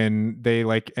end when they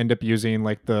like end up using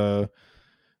like the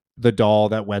doll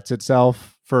that wets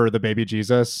itself for the baby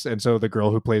Jesus. And so the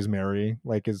girl who plays Mary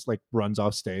like is like runs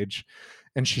off stage,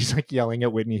 and she's like yelling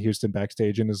at Whitney Houston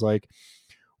backstage and is like,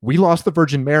 we lost the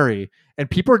Virgin Mary, and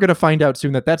people are going to find out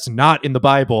soon that that's not in the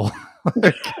Bible.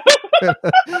 And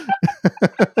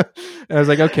I was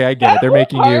like, okay, I get it. They're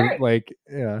making you like,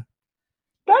 yeah.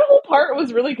 That whole part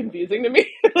was really confusing to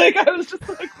me. Like, I was just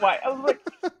like, why? I was like,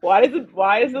 why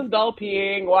is this doll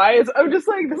peeing? I'm just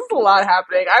like, this is a lot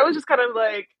happening. I was just kind of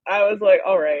like,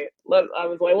 all right,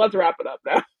 let's wrap it up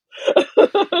now.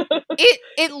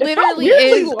 It literally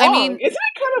is. Long. I mean, isn't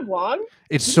it kind of long?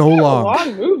 It's so long. A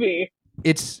long movie.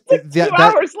 It's like 2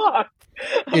 hours long.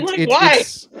 Why?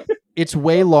 It's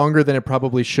way longer than it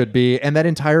probably should be, and that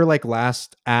entire like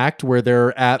last act where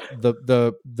they're at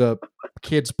the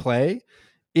kids' play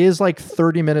is like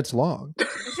 30 minutes long. Is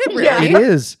it really? Yeah. It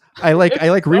is. I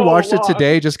rewatched it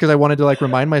today just because I wanted to like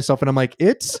remind myself, and I'm like,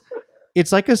 it's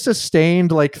like a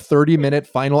sustained like 30-minute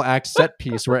final act set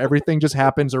piece where everything just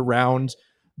happens around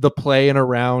the play and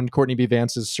around Courtney B.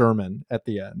 Vance's sermon at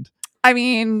the end. I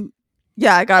mean,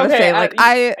 yeah, I gotta say, like,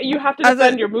 you have to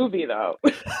defend your movie though.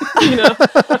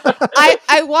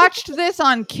 I watched this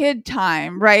on kid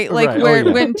time, right? Like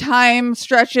when time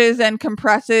stretches and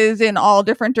compresses in all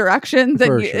different directions,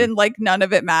 and like none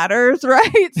of it matters,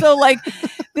 right? So like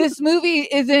this movie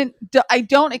I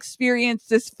don't experience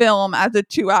this film as a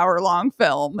 2-hour long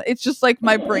film. It's just like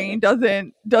my brain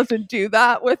doesn't do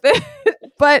that with it.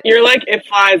 But you're like, it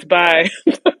flies by.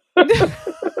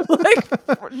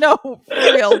 Like, no, for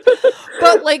real.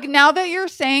 But like, now that you're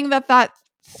saying that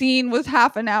scene was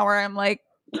half an hour, I'm like,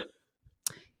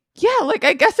 yeah, like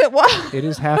I guess it was. It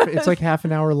is it's like half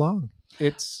an hour long.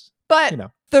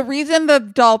 But the reason the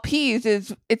doll pees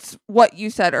is it's what you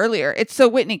said earlier. It's so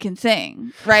Whitney can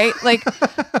sing, right? Like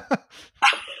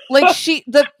Like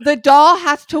the doll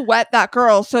has to wet that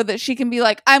girl so that she can be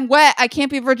like, I'm wet, I can't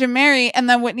be Virgin Mary. And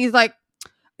then Whitney's like,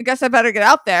 I guess I better get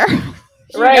out there.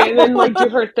 Right. And then like do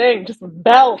her thing, just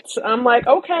belt. I'm like,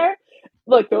 okay.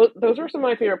 Look, those were some of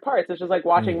my favorite parts. It's just like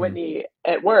watching Whitney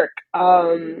at work.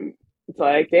 It's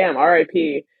like, damn,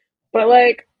 R.I.P. But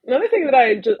like another thing that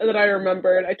I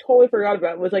remembered, I totally forgot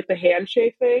about, was like the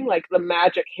handshake thing, like the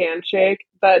magic handshake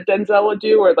that Denzel would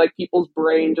do, where like people's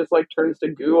brain just like turns to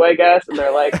goo, I guess, and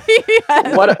they're like,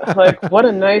 Yes. what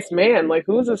a nice man. Like,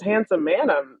 who's this handsome man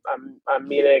I'm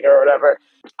meeting or whatever.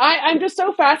 I'm just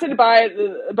so fascinated by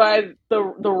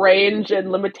the range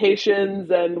and limitations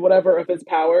and whatever of his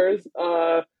powers.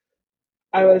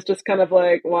 I was just kind of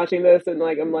like watching this and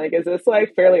like I'm like, is this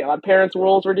like Fairly Odd Parents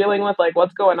rules we're dealing with? Like,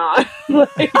 what's going on?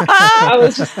 Like, I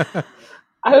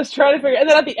was trying to figure. And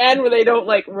then at the end where they don't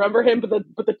like remember him, but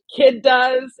the kid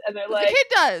does, and they're like, the kid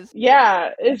does. Yeah,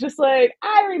 it's just like,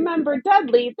 I remember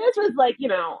Dudley. This was like,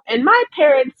 and my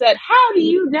parents said, how do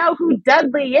you know who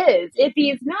Dudley is if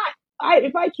he's not?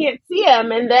 If I can't see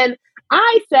him, and then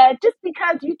I said, just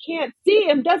because you can't see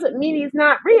him doesn't mean he's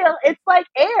not real. It's like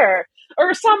air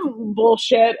or some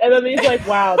bullshit. And then he's like,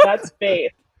 wow, that's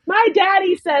faith. My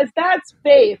daddy says that's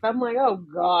faith. I'm like, oh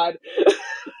God.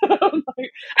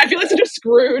 I feel like such a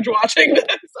Scrooge watching this.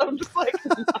 I'm just like,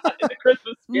 not in the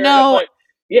Christmas spirit. No. I'm like,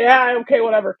 yeah, okay,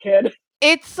 whatever, kid.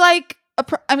 It's like,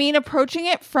 approaching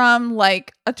it from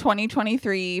like a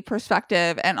 2023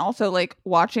 perspective, and also like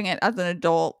watching it as an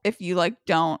adult, if you like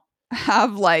don't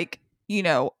have like,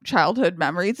 childhood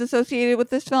memories associated with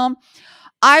this film,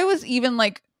 I was even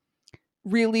like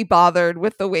really bothered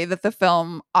with the way that the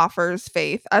film offers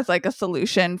faith as like a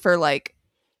solution for like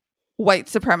white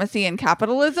supremacy and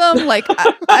capitalism. Like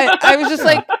I was just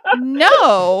like,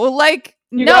 no, like,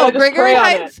 no, Gregory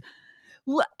Hines.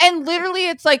 And literally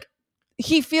it's like,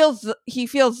 he feels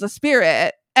the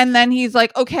spirit, and then he's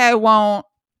like, okay, I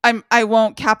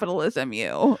won't capitalism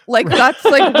you. Like, that's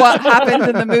like what happens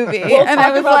in the movie. We'll and talk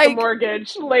I was about like, the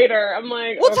mortgage later. I'm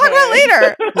like, we'll talk about it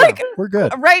later. Like, we're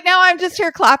good. Right now I'm just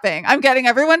here clapping. I'm getting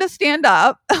everyone to stand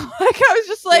up. Like, I was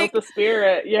just like, the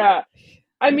spirit. Yeah.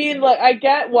 I mean, look, I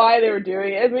get why they were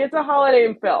doing it. I mean, it's a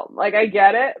holiday film. Like, I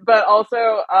get it. But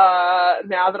also,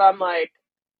 now that I'm like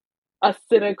a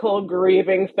cynical,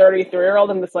 grieving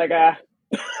 33-year-old, I'm just like,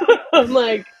 I'm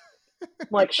like,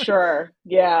 sure,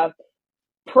 yeah.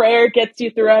 Prayer gets you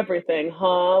through everything,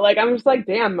 huh? Like, I'm just like,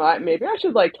 damn, maybe I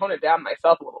should like tone it down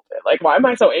myself a little bit. Like, why am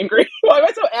I so angry? Why am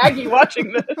I so aggy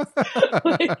watching this?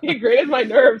 Like, it grated my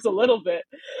nerves a little bit.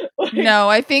 Like, no,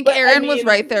 I think Aaron was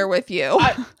right there with you.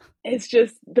 It's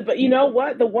just, but you know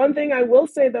what? The one thing I will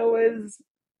say though is,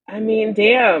 I mean,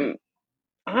 damn,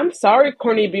 I'm sorry,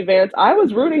 Corny B. Vance. I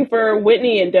was rooting for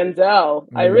Whitney and Denzel.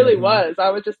 I really was. I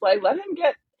was just like, let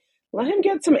him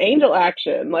get some angel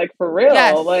action, like, for real.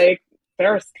 Yes. Like,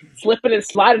 they're slipping and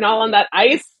sliding all on that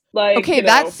ice. Like, okay,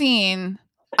 that scene,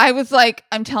 I was like,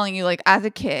 I'm telling you, like, as a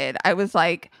kid, I was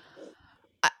like,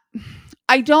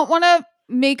 I don't want to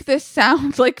make this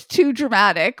sound like too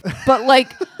dramatic, but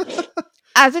like,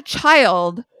 as a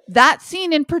child, that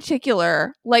scene in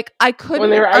particular, like, I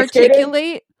couldn't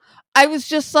articulate. I was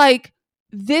just like,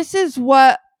 this is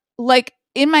what, like,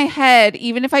 in my head,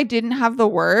 even if I didn't have the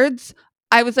words,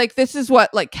 I was like, this is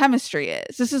what like chemistry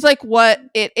is. This is like what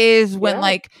it is when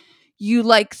like you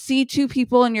like see two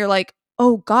people and you're like,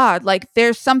 oh God, like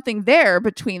there's something there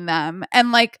between them.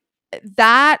 And like,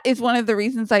 that is one of the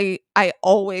reasons I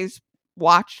always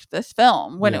watched this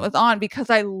film when it was on, because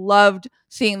I loved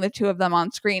seeing the two of them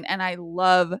on screen. And I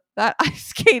love that ice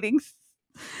skating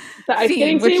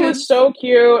scene was so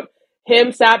cute.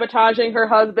 Him sabotaging her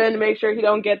husband to make sure he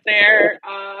don't get there.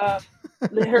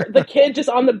 The kid just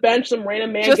on the bench, some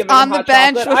random man just giving on him the hot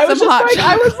bench chocolate. with I was some just hot like,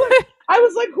 chocolate. I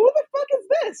was like, who the fuck is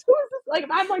this? Who is this? Like,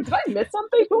 I'm like, did I miss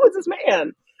something? Who is this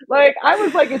man? Like, I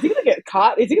was like, is he gonna get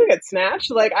caught? Is he gonna get snatched?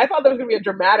 Like, I thought there was gonna be a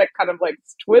dramatic kind of like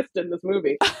twist in this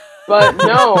movie, but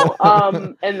no.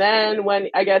 And then when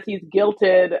I guess he's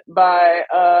guilted by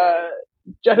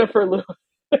Jennifer Lewis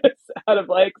out of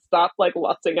like, stop like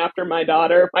lusting after my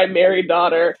daughter, my married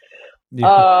daughter.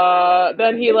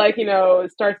 Then he like,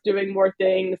 starts doing more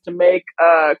things to make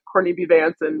Courtney B.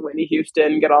 Vance and Whitney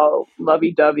Houston get all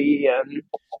lovey-dovey and,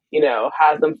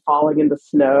 has them falling in the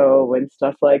snow and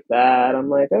stuff like that. I'm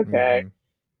like, okay.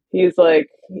 He's like,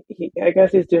 I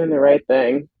guess he's doing the right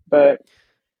thing, but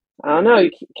I don't know.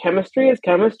 Chemistry is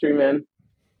chemistry, man.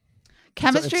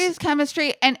 Chemistry is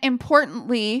chemistry, and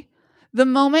importantly, the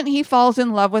moment he falls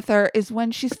in love with her is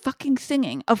when she's fucking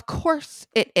singing. Of course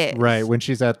it is. Right, when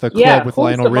she's at the club with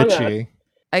Lionel Richie.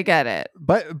 I get it.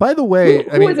 By the way,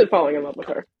 who isn't falling in love with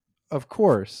her? Of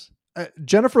course.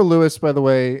 Jennifer Lewis, by the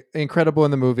way, incredible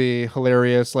in the movie,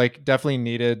 hilarious, like definitely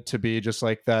needed to be just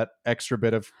like that extra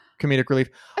bit of comedic relief.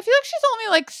 I feel like she's only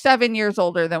like 7 years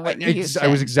older than Whitney Houston. I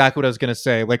was exactly what I was going to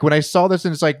say. Like when I saw this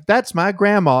and it's like, that's my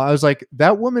grandma. I was like,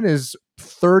 that woman is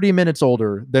 30 minutes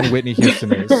older than Whitney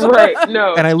Houston is. Right.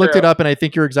 No. And I looked true. it up and I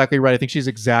think you're exactly right. I think she's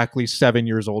exactly 7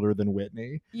 years older than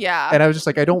Whitney. Yeah. And I was just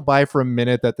like, I don't buy for a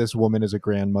minute that this woman is a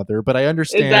grandmother, but I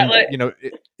understand, like, you know,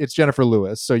 it's Jennifer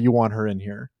Lewis. So you want her in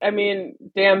here. I mean,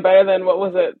 damn, better than what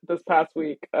was it this past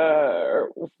week, or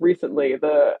recently,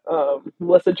 the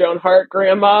Melissa Joan Hart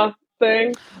grandma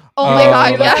thing. Oh my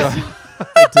God, yes. God.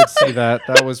 I did see that.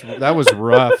 That was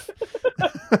rough.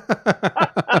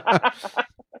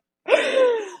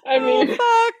 I mean,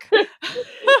 fuck.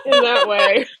 in that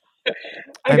way,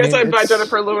 I guess I'd buy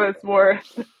Jennifer Lewis more.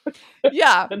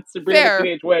 Yeah, than Sabrina the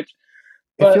Teenage Witch.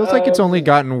 It feels like it's only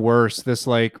gotten worse. This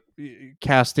like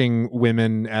casting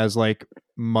women as like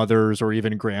mothers or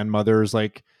even grandmothers,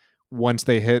 like once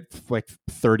they hit like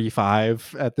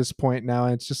 35 at this point now,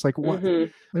 it's just like what?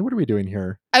 Like, what are we doing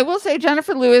here? I will say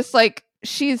Jennifer Lewis, like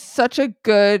she's such a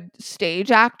good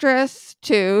stage actress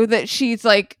too, that she's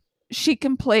like she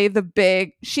can play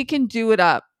she can do it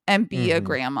up and be a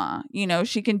grandma. You know,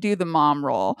 she can do the mom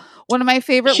role. One of my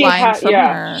favorite lines from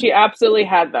her. She absolutely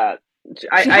had that. She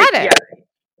had it. Yeah.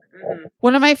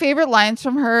 One of my favorite lines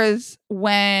from her is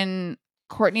when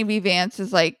Courtney B. Vance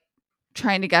is like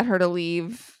trying to get her to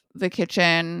leave the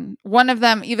kitchen. One of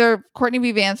them, either Courtney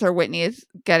B. Vance or Whitney, is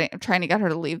trying to get her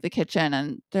to leave the kitchen,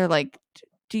 and they're like,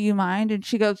 "Do you mind?" And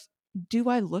she goes, "Do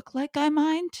I look like I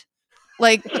mind?"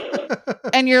 Like,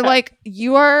 and you're like,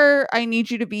 I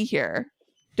need you to be here.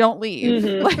 Don't leave.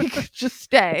 Like, just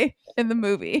stay in the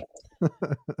movie.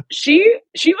 She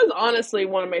was honestly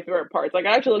one of my favorite parts. Like,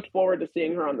 I actually looked forward to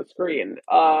seeing her on the screen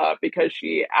because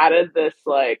she added this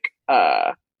like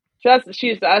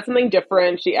she's added something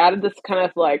different. She added this kind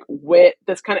of like wit,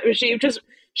 this kind of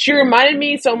she reminded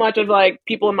me so much of like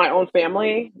people in my own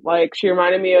family. Like, she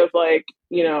reminded me of like,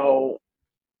 you know,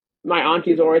 my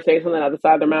aunties always say something out the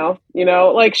side of their mouth, you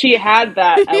know, like she had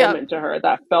that element to her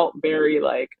that felt very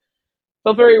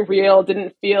real,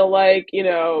 didn't feel like, you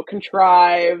know,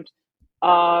 contrived.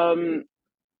 Felt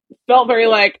very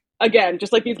like, again,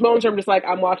 just like these moments where I'm just like,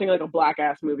 I'm watching like a black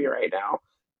ass movie right now.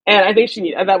 And I think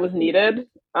that was needed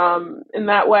in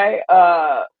that way.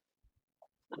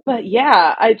 But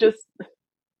yeah,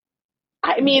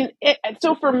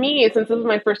 so for me, since this is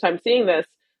my first time seeing this,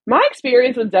 my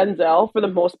experience with Denzel, for the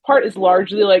most part, is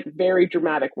largely like very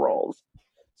dramatic roles.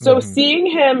 So seeing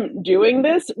him doing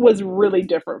this was really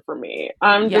different for me.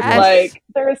 I'm just like,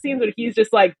 there are scenes where he's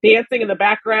just like dancing in the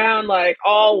background, like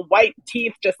all white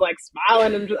teeth, just like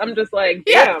smiling. And I'm just like,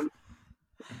 damn.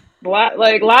 Literally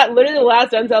the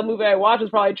last Denzel movie I watched was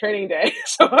probably Training Day.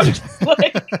 So I'm just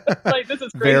like this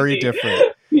is crazy. Very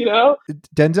different. You know?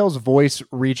 Denzel's voice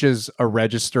reaches a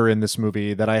register in this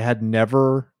movie that I had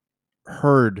never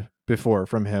heard before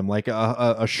from him, like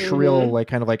a shrill, like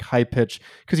kind of like high pitch,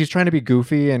 because he's trying to be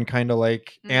goofy and kind of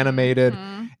like animated,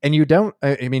 and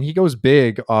I mean, he goes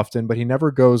big often, but he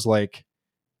never goes like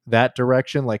that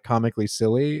direction, like comically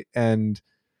silly. And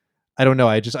I don't know,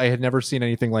 I had never seen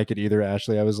anything like it either,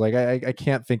 Ashley. I was like, I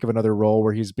can't think of another role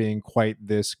where he's being quite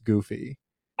this goofy.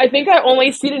 I think I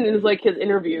only seen it in like his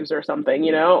interviews or something,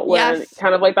 you know, when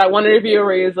kind of like that one interview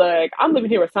where he's like, I'm living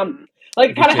here with something.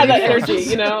 Like, it kind of had that energy,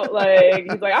 you know? Like,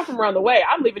 he's like, I'm from around the way.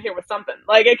 I'm leaving here with something.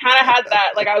 Like, it kind of had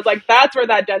that. Like, I was like, that's where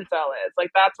that Denzel is. Like,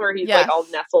 that's where he's, like, all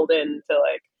nestled into,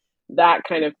 like, that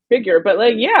kind of figure. But,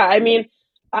 like, yeah, I mean,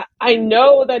 I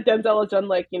know that Denzel has done,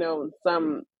 like, you know,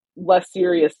 some less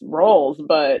serious roles,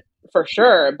 but for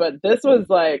sure. But this was,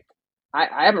 like,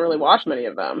 I haven't really watched many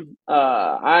of them.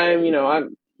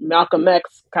 I'm Malcolm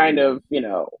X kind of, you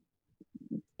know,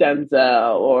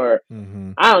 Denzel, or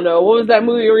I don't know, what was that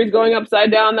movie where he's going upside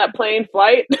down that plane?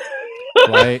 Flight.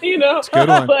 You know, it's a good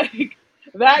one. Like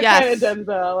that kind of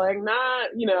Denzel, like not,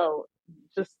 you know,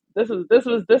 just this was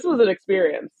an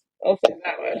experience. I'll say it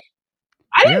that way.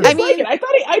 I didn't dislike it. I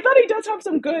thought he does have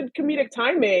some good comedic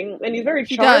timing, and he's very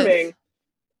charming.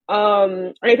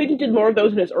 I think he did more of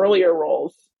those in his earlier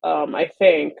roles. I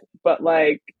think, but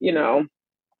like, you know,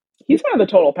 he's kind of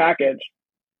the total package.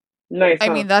 Nice. I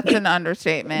mean, that's an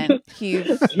understatement. He's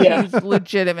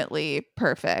legitimately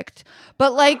perfect.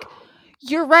 But like,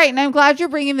 you're right, and I'm glad you're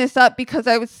bringing this up, because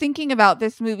I was thinking about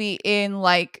this movie in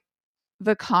like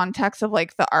the context of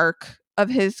like the arc of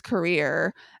his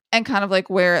career and kind of like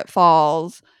where it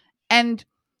falls. And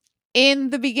in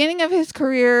the beginning of his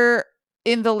career,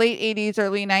 in the late 80s,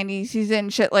 early 90s, he's in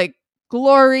shit like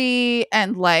Glory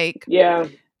and like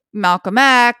Malcolm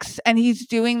X, and he's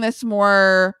doing this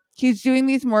more he's doing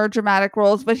these more dramatic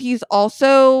roles, but he's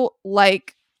also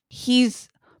like, he's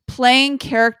playing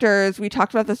characters. We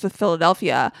talked about this with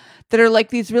Philadelphia, that are like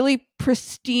these really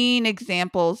pristine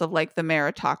examples of like the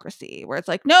meritocracy, where it's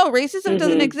like, no, racism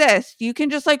doesn't exist. You can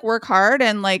just like work hard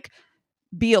and like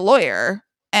be a lawyer.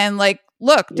 And like,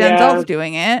 look, Denzel's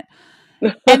doing it.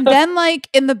 And then like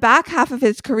in the back half of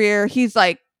his career, he's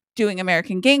like doing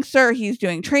American Gangster. He's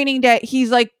doing Training Day.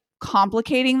 He's like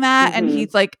complicating that. And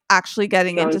he's like actually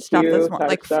getting into stuff that's more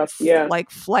like like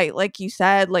Flight, like you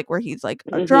said, like where he's like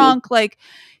a drunk. Like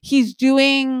he's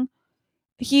doing,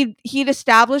 he'd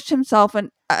established himself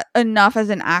enough as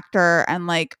an actor and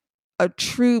like a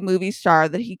true movie star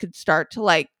that he could start to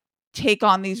like take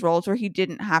on these roles where he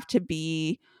didn't have to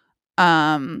be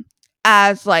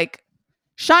as like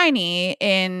shiny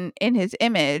in his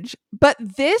image. But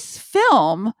this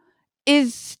film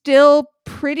is still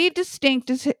pretty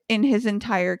distinct in his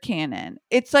entire canon.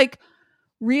 It's like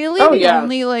really the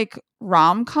only like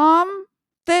rom-com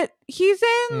that he's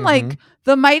in, like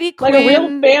The Mighty Quinn, like a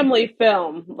real family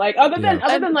film, like other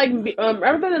than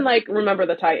like Remember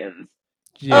the Titans.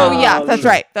 Oh yeah, that's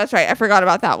right. I forgot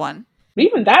about that one. But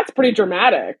even that's pretty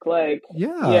dramatic. Like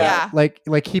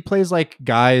like he plays like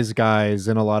guys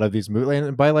in a lot of these movies.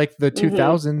 And by like the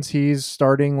 2000s, he's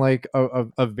starting like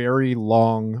a very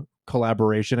long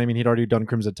collaboration. I mean, he'd already done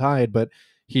Crimson Tide, but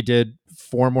he did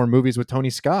 4 more movies with Tony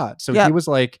Scott. So he was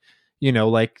like, you know,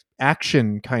 like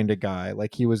action kind of guy.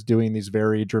 Like he was doing these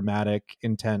very dramatic,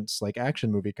 intense, like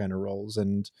action movie kind of roles.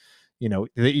 And, you know,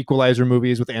 the Equalizer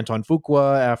movies with Anton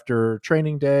Fuqua after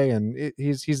Training Day. And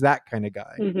he's that kind of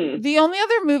guy. The only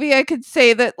other movie I could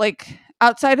say that like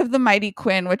outside of The Mighty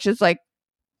Quinn, which is like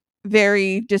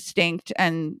very distinct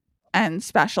and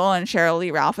special, and Cheryl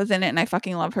Lee Ralph is in it and I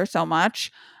fucking love her so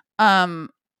much. The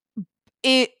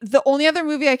only other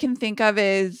movie I can think of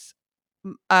is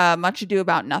Much Ado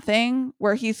About Nothing,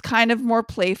 where he's kind of more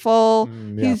playful.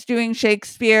 He's doing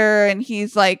Shakespeare and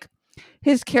he's like,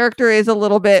 his character is a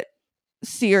little bit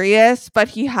serious, but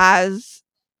he has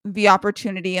the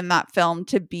opportunity in that film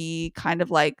to be kind of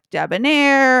like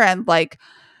debonair and like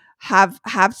have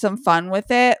some fun with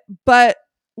it. But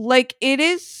like it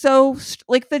is so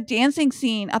like the dancing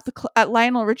scene at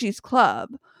Lionel Richie's club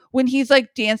when he's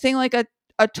like dancing like a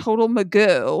total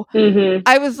magoo.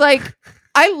 I was like,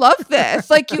 I love this.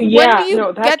 Like, when do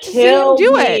you get to see him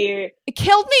do it? It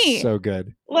killed me. So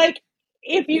good. Like,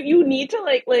 if you need to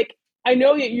like, I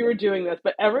know that you were doing this,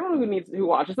 but everyone who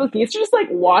watches this needs to just like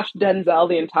watch Denzel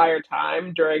the entire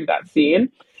time during that scene.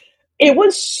 It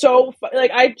was so fun.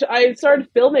 Like I started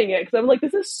filming it because I'm like,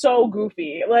 this is so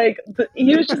goofy. Like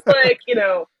he was just like, you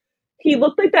know, he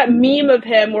looked like that meme of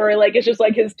him where like it's just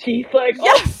like his teeth like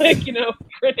like, you know,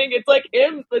 grinning. It's like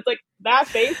him. It's like that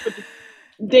face, but just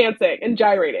dancing and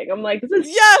gyrating. I'm like, this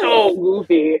is so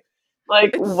goofy.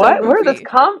 Like, what? Where did this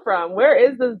come from? Where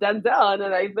is this Denzel? And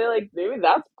then I feel like maybe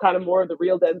that's kind of more of the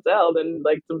real Denzel than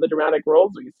like some of the dramatic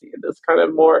roles we see. This kind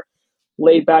of more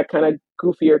laid back, kind of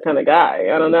goofier kind of guy.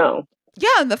 I don't know.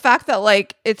 Yeah, and the fact that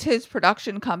like it's his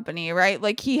production company, right?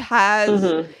 Like he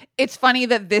has. It's funny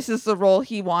that this is the role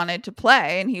he wanted to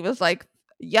play, and he was like,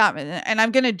 "Yeah, and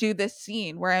I'm gonna do this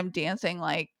scene where I'm dancing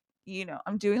like." You know,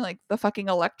 I'm doing like the fucking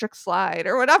electric slide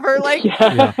or whatever. Like,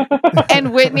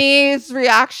 and Whitney's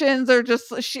reactions are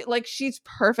just she's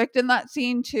perfect in that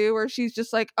scene too, where she's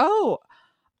just like, "Oh,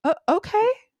 okay,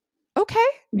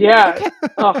 yeah, okay,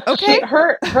 oh, okay."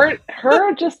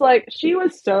 Her, just like she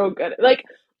was so good. Like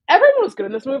everyone was good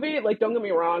in this movie. Like, don't get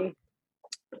me wrong.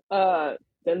 Denzel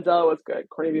was good.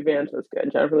 Courtney B. Vance was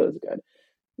good. Jennifer Lewis was good.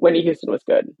 Whitney Houston was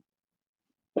good.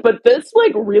 But this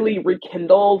like really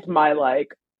rekindled my like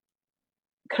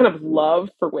kind of love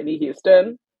for Whitney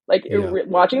Houston. Like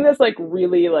watching this like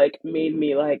really like made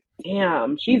me like,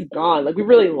 damn, she's gone. Like we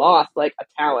really lost like a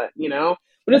talent, you know?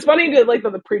 But it's funny that like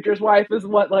the preacher's wife is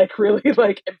what like really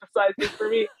like emphasized this for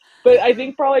me. But I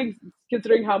think probably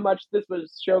considering how much this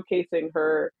was showcasing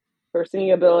her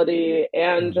singing ability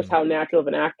and just how natural of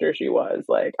an actor she was,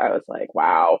 like I was like,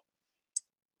 wow,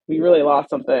 we really lost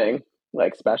something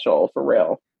like special for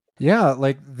real. Yeah,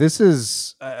 like this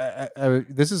is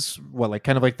what like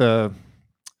kind of like the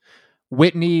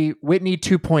Whitney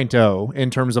 2.0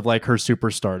 in terms of like her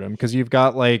superstardom, because you've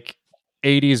got like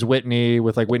 80s Whitney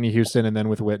with like Whitney Houston and then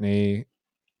with Whitney,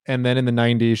 and then in the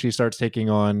 90s she starts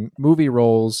taking on movie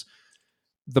roles.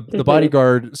 The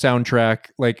Bodyguard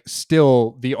soundtrack, like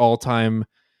still the all-time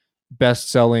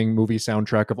best-selling movie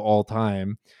soundtrack of all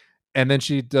time, and then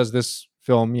she does this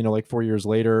film, you know, like 4 years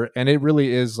later, and it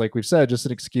really is, like we've said, just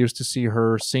an excuse to see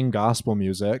her sing gospel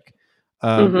music.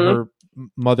 Her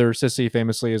mother Sissy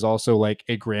famously is also like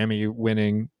a Grammy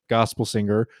winning gospel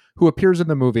singer who appears in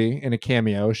the movie in a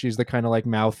cameo. She's the kind of like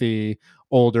mouthy,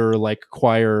 older, like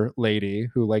choir lady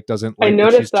who like doesn't I like that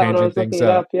she's noticed that when I changing was looking things it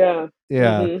up. up. Yeah.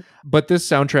 Yeah. Mhm. But this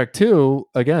soundtrack too,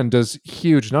 again, does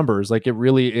huge numbers. Like it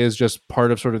really is just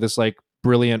part of sort of this like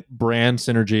brilliant brand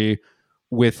synergy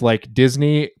with like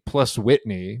Disney plus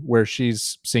Whitney, where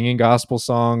she's singing gospel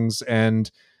songs and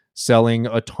selling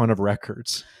a ton of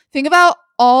records. Think about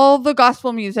all the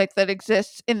gospel music that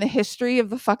exists in the history of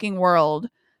the fucking world.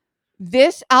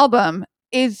 This album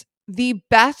is the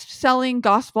best-selling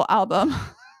gospel album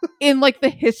in like the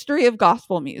history of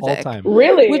gospel music. All time.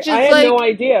 Really? Which is I had like, no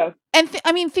idea. And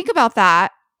I mean, think about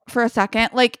that for a second.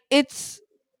 Like it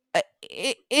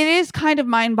is kind of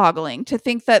mind-boggling to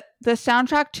think that the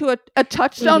soundtrack to a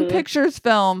Touchstone Pictures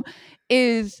film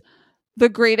is the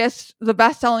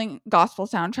best-selling gospel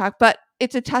soundtrack, but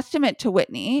it's a testament to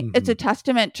Whitney. It's a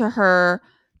testament to her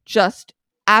just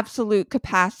absolute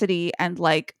capacity and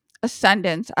like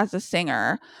ascendance as a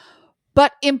singer.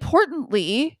 But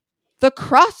importantly, the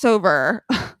crossover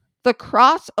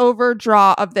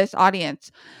draw of this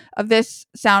audience, of this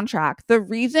soundtrack, the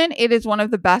reason it is one of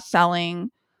the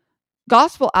best-selling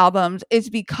gospel albums is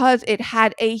because it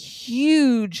had a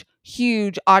huge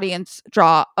audience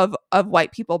draw of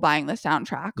white people buying the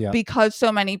soundtrack. Because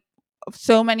so many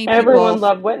Everyone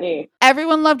loved Whitney.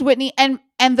 Everyone loved Whitney, and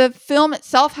the film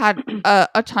itself had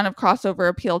a ton of crossover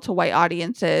appeal to white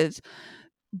audiences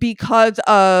because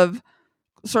of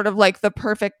sort of like the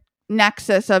perfect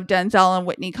nexus of Denzel and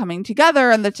Whitney coming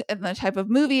together, and the type of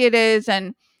movie it is,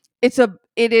 and it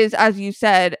is, as you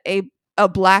said, a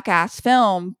black ass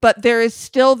film, but there is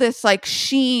still this like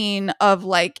sheen of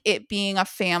like it being a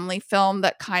family film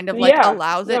that kind of like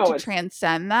allows it to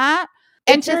transcend that.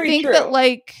 And to think that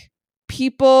like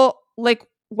people, like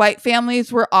white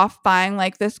families, were off buying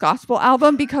like this gospel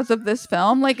album because of this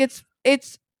film, like it's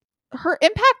her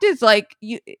impact is like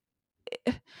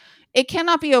it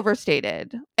cannot be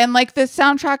overstated. And like the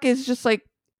soundtrack is just like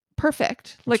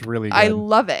perfect. Like, really good. I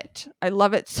love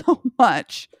it so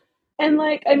much. And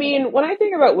like, I mean, when I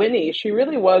think about Whitney, she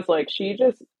really was like,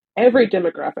 every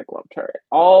demographic loved her.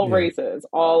 All races,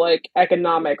 all like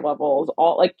economic levels,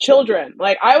 all like children.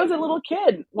 Like I was a little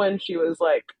kid when she was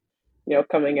like,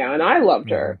 coming out, and I loved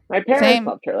her. My parents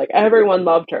loved her. Like everyone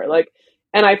loved her. Like,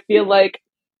 and I feel like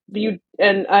I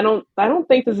don't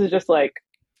think this is just like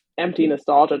empty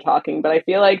nostalgia talking, but I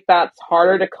feel like that's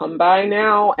harder to come by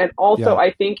now. And also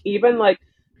I think even like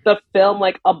the film,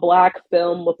 like a black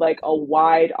film with like a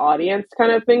wide audience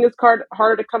kind of thing, is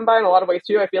harder to come by in a lot of ways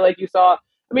too. I feel like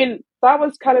that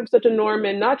was kind of such a norm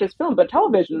in not just film but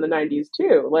television in the 90s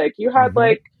too. Like you had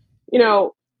like,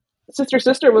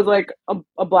 Sister was like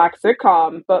a black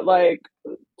sitcom, but like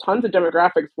tons of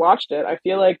demographics watched it. I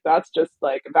feel like that's just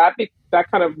like that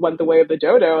kind of went the way of the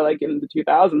dodo, like in the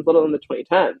 2000s, little in the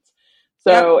 2010s.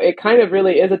 So it kind of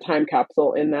really is a time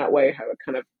capsule in that way, how it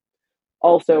kind of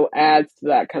also adds to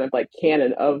that kind of like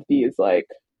canon of these like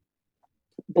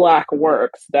black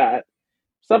works that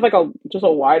stuff like just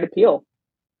a wide appeal.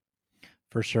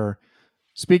 For sure.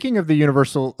 Speaking of the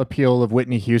universal appeal of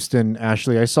Whitney Houston,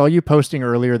 Ashley, I saw you posting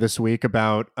earlier this week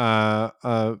about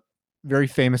a very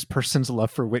famous person's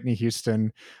love for Whitney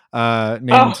Houston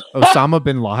named Osama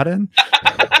bin Laden.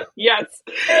 Yes.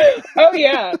 Oh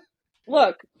yeah.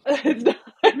 Look,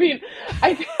 I mean,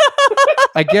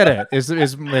 I get it.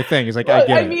 Is my thing. Is like, look, I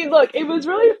get it. I mean, look, it was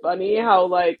really funny how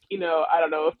like, I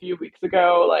don't know, a few weeks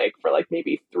ago, like for like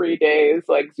maybe 3 days,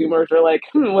 like Zoomers were like,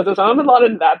 was Osama bin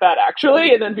Laden that bad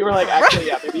actually? And then people were like, actually,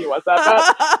 yeah, maybe he was that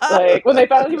bad. Like when they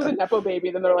found out he was a Nepo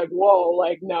baby, then they're like, whoa,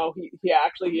 like no, he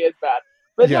is bad.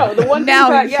 But no, the one thing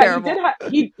that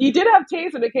he did have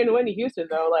taste when it came to Whitney Houston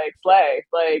though, like slay,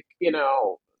 like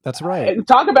That's right.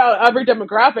 Talk about every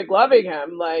demographic loving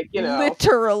him, like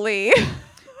literally,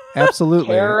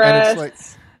 absolutely, terrorists, and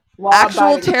it's like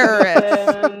actual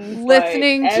terrorists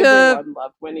listening like, to. Everyone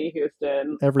loved Whitney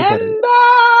Houston. Everybody,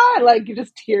 and like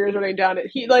just tears running down it.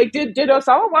 He like did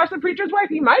Osama watch The Preacher's Wife?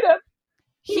 He might have.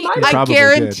 I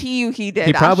guarantee you he did.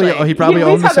 He probably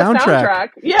owned the soundtrack.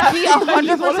 Yeah, he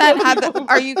 100% had.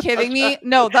 Are you kidding me?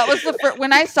 No, that was the first.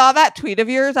 When I saw that tweet of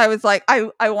yours, I was like,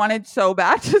 I wanted so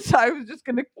bad to. So I was just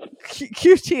gonna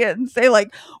QT it and say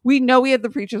like, we know he had The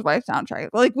Preacher's Wife soundtrack.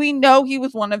 Like we know he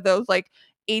was one of those like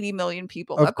 80 million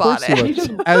people that bought it.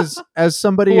 As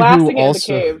somebody who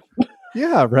also,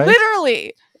 yeah, right,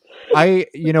 literally.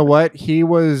 You know what? He's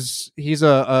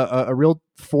a real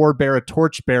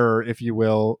torchbearer, if you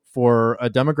will, for a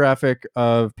demographic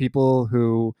of people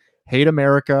who hate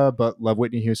America but love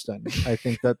Whitney Houston. I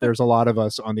think that there's a lot of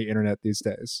us on the internet these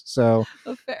days. So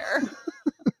fair.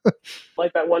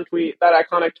 Like that one tweet, that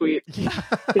iconic tweet. He'd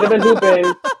have been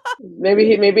hooping.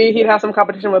 Maybe he'd have some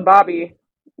competition with Bobby.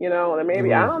 You know, and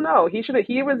maybe I don't know. He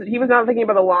was not thinking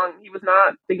about the long. He was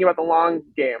not thinking about the long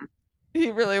game. He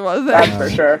really wasn't. That's for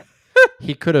sure.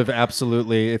 He could have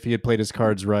absolutely, if he had played his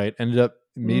cards right, ended up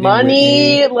meeting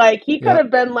money. Whitney. Like he could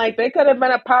have been like, they could have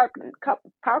been a power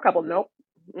couple. Nope.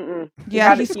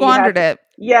 Yeah, he squandered it.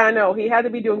 Yeah, I know. He had to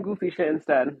be doing goofy shit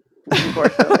instead.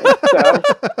 Unfortunately,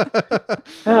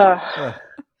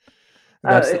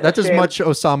 that's as much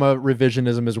Osama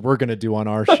revisionism as we're going to do on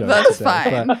our show. That's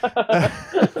today. fine.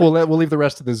 We'll leave the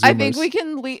rest of the Zoomers. I think we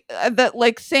can leave that.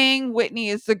 Like saying Whitney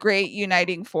is the great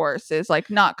uniting force is like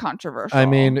not controversial. I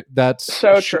mean, that's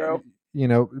so true. You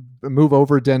know, move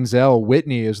over Denzel.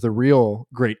 Whitney is the real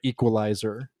great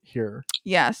equalizer here.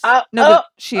 Yes,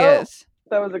 she is.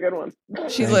 That was a good one.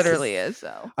 She literally is.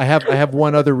 So I have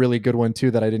one other really good one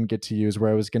too that I didn't get to use, where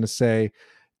I was going to say,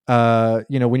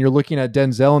 you know, when you're looking at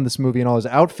Denzel in this movie and all his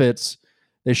outfits,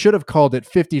 they should have called it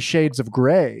 50 Shades of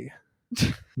Grey.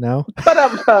 No,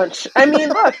 but punch. I mean,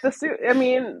 look, the suit. I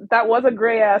mean, that was a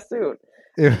gray ass suit.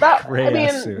 Suit. That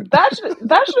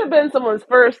should have been someone's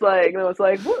first. Like, and it was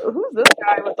like, who's this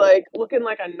guy with like looking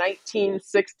like a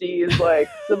 1960s like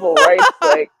civil rights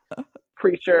like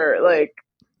preacher? Like,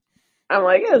 I'm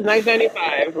like, it was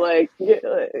 1995. Like,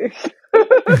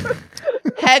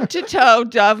 head to toe,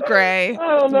 dove gray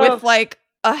with like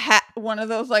a hat, one of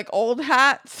those like old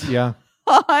hats. Yeah,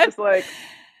 it's like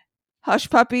Hush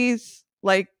Puppies,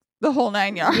 like the whole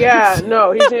 9 yards. Yeah,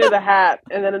 no, he needed a hat,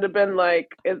 and then it'd have been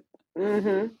like,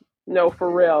 no,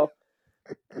 for real.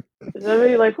 And then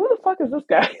be like, who the fuck is this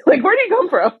guy? Like, where did he come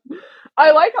from?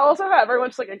 I like also how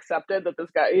everyone's like accepted that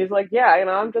this guy. He's like, yeah, you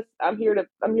know, I'm here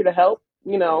to help.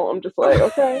 You know, I'm just like,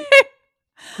 okay.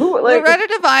 Who like Loretta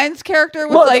Devine's character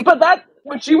was but that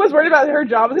when she was worried about her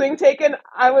job was getting taken,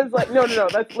 I was like, no,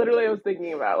 that's literally what I was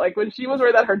thinking about. Like when she was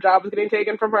worried that her job was getting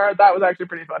taken from her, that was actually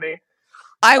pretty funny.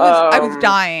 I was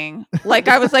dying. Like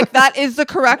I was like, that is the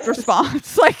correct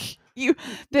response. Like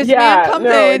this man comes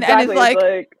in and is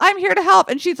like, I'm here to help,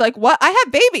 and she's like, what? I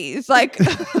have babies. Like,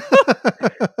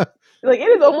 like it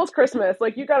is almost Christmas.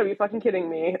 Like you got to be fucking kidding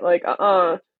me. Like,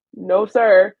 no,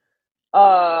 sir.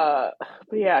 But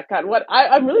yeah, God,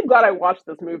 I'm really glad I watched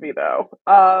this movie though.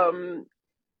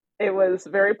 It was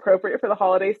very appropriate for the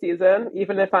holiday season,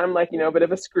 even if I'm like, you know, a bit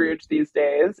of a Scrooge these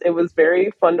days. It was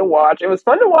very fun to watch. It was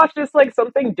fun to watch just like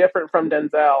something different from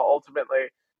Denzel ultimately.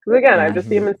 Because again, I just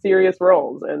see him in serious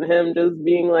roles, and him just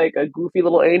being like a goofy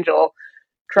little angel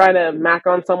trying to mac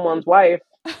on someone's wife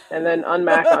and then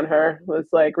unmac on her was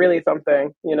like really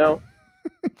something, you know?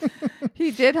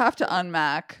 He did have to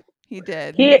unmac. He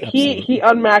did. He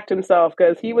unmacked himself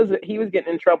because he was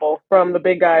getting in trouble from the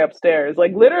big guy upstairs.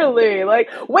 Like literally, like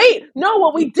wait, no,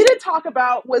 what we didn't talk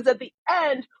about was at the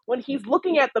end when he's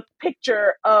looking at the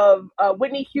picture of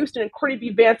Whitney Houston and Courtney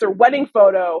B. Vance, their wedding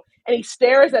photo, and he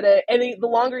stares at it, and the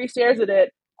longer he stares at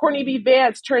it, Courtney B.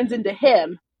 Vance turns into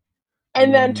him,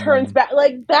 and then turns back.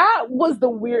 Like that was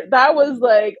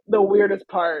like the weirdest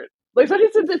part. Like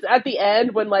especially since it's at the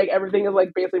end when like everything is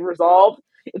like basically resolved.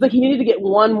 It's like he needed to get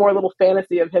one more little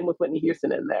fantasy of him with Whitney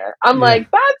Houston in there. I'm like,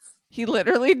 he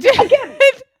literally did. Again,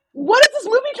 what is this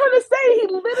movie trying to say? He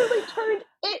literally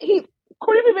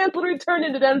Courtney B. Vance literally turned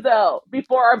into Denzel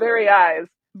before our very eyes.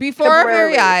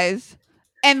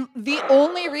 And the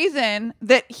only reason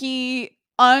that he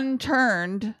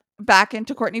unturned back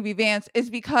into Courtney B. Vance is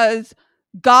because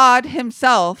God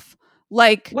himself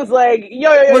was like,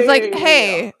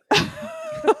 hey.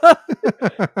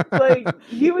 Like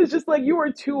he was just like, you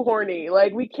were too horny.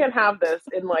 Like we can't have this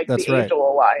in like that's the right. Angel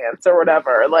Alliance or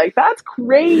whatever. Like that's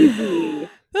crazy.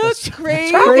 That's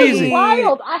crazy. That was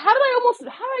wild. How did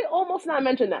I almost not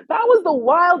mention that? That was the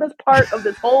wildest part of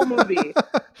this whole movie.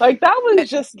 Like that was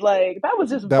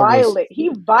just violent. He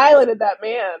violated that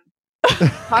man.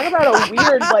 Talk about a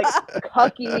weird like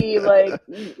cucky like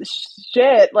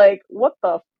shit. Like what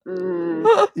the.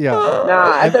 Yeah.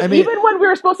 Nah. Even when we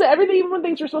were supposed to, even when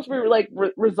things were supposed to be like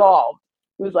resolved,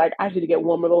 it was like I need to get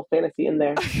one more little fantasy in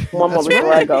there. One more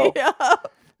before I go. Yeah.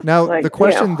 Now like, the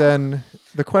question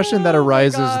that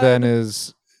arises then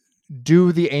is,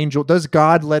 does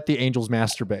God let the angels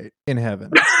masturbate in heaven?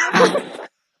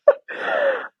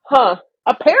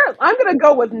 Apparently, I'm gonna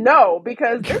go with no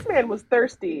because this man was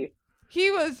thirsty.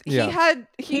 He was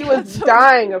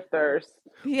dying of thirst.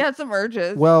 He had some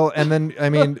urges. Well, and then, I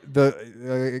mean,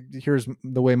 here's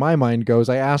the way my mind goes.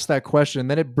 I asked that question,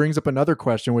 and then it brings up another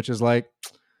question, which is like,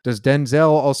 does Denzel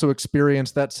also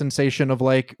experience that sensation of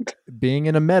like being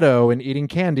in a meadow and eating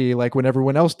candy, like when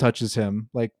everyone else touches him,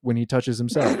 like when he touches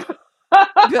himself?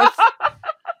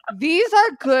 These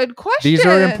are good questions. These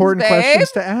are important babe.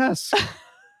 questions to ask.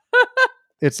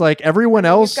 It's like everyone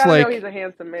else, Gotta like know he's a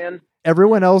handsome man.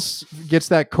 everyone else gets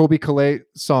that Colby Calais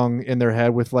song in their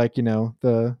head with like,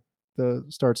 the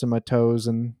starts in my toes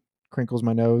and crinkles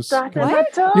my nose. What? You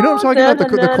know what I'm talking about? The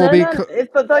Colby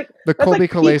the Colby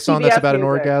Calais peak song that's about an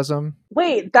music. orgasm.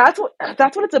 Wait, that's what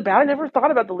it's about. I never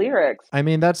thought about the lyrics. I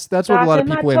mean, that's what a lot of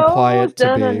people imply it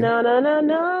to be.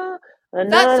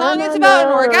 That song is about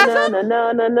an orgasm?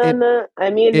 I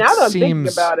mean, now that I'm thinking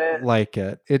seems about it. like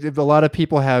it. A lot of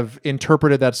people have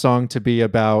interpreted that song to be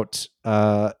about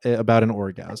an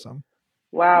orgasm.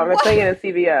 Wow, they're playing it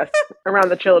in CBS around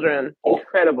the children.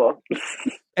 Incredible.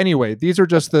 Anyway, these are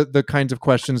just the kinds of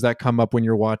questions that come up when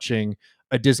you're watching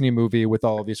a Disney movie with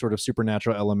all of these sort of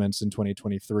supernatural elements in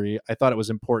 2023. I thought it was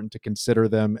important to consider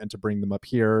them and to bring them up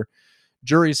here.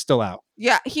 Jury's still out.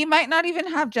 Yeah, he might not even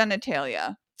have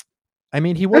genitalia. I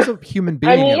mean, he was a human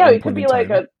being. I mean, yeah, at one it could point be in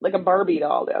time. like a Barbie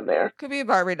doll down there. Could be a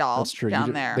Barbie doll. That's true.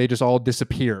 Down there. They just all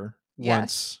disappear Yes.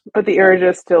 once. But the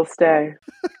urges still stay.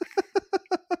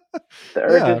 The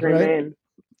urges right? remain.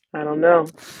 I don't know.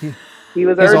 He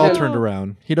was He's urgent. all turned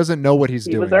around. He doesn't know what he's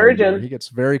doing. Was urgent. Anymore. He gets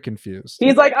very confused. He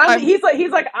was like, I'm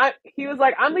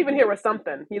leaving here with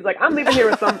something. He's like, I'm leaving here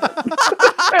with something. And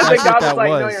then God was like,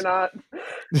 no, you're not.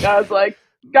 God was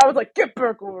like, get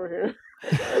back over here.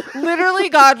 Literally,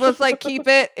 God was like, keep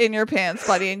it in your pants,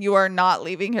 buddy, and you are not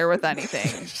leaving here with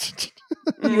anything.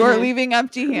 You are leaving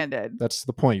empty-handed. That's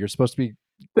the point. You're supposed to be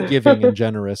giving and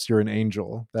generous. You're an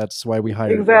angel. That's why we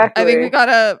hired you. Exactly. I think we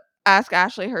gotta ask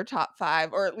Ashley her top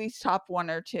 5, or at least top 1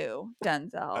 or 2.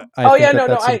 Denzel. I've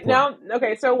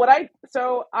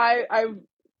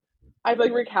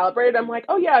like recalibrated. I'm like,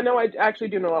 oh yeah, no, I actually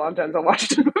do know a lot of Denzel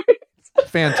Washington movies.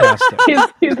 Fantastic.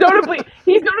 he's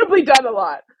notably done a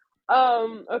lot.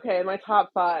 Okay, my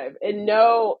top 5 in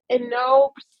no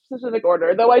specific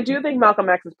order, though I do think Malcolm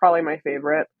X is probably my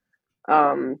favorite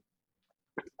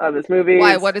of his movies.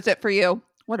 Why? What is it for you?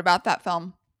 What about that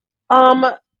film?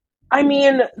 I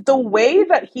mean, the way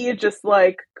that he just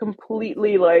like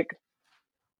completely like,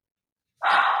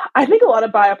 I think a lot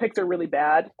of biopics are really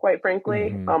bad, quite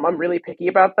frankly. Mm-hmm. I'm really picky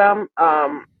about them.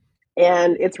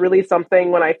 And it's really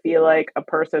something when I feel like a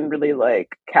person really like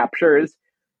captures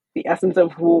the essence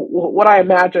of what I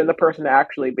imagine the person to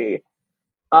actually be.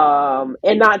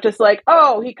 And not just like,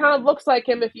 oh, he kind of looks like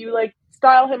him if you like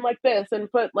style him like this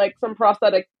and put like some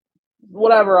prosthetic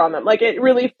whatever on them. Like it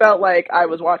really felt like I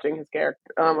was watching his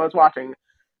character. I was watching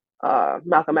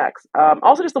Malcolm X.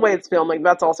 Also just the way it's filmed, like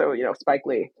that's also, Spike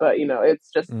Lee. But it's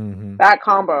just that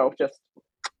combo just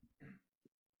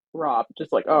Rob,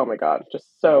 just like, oh my god, just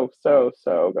so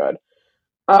good.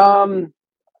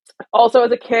 Also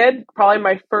as a kid, probably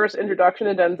my first introduction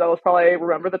to Denzel was probably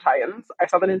Remember the Titans. I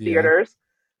saw that in theaters.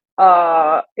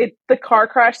 The car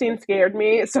crash scene scared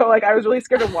me, so like I was really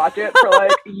scared to watch it for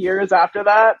like years after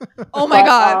that. Oh my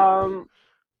god.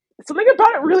 Something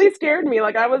about it really scared me.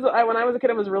 Like when I was a kid,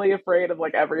 I was really afraid of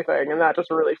like everything, and that just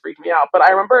really freaked me out. But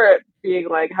I remember it being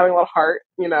like having a lot of heart,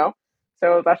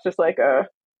 so that's just like a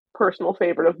personal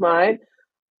favorite of mine.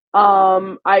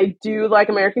 I do like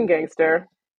American Gangster.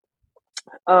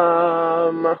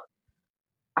 I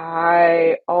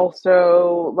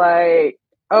also like,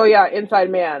 oh yeah, Inside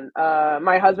Man.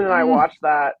 My husband and I watched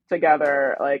that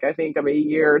together, like I think a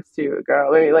year or two ago.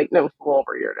 A little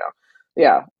over a year now.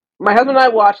 Yeah. My husband and I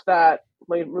watched that,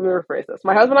 let me rephrase this.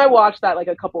 My husband and I watched that like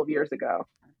a couple of years ago.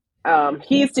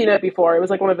 He's seen it before. It was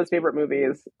like one of his favorite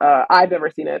movies. I've never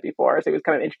seen it before, so he was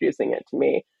kind of introducing it to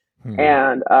me.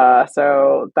 And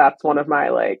so that's one of my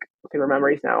like favorite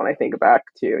memories now when I think back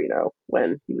to,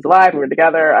 when he was alive and we were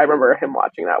together. I remember him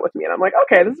watching that with me and I'm like,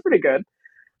 okay, this is pretty good.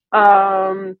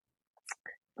 Let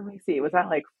me see, was that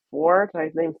like 4? Did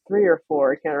I name 3 or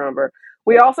 4? I can't remember.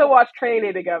 We also watched Training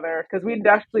Day together because we'd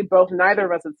actually neither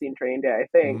of us had seen Training Day, I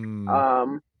think.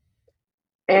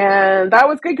 And that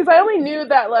was good because I only knew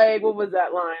that, like, what was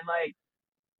that line? Like,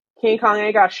 King Kong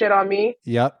ain't got shit on me.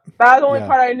 Yep. That was the only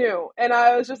part I knew. And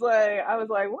I was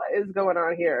like, what is going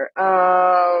on here?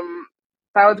 That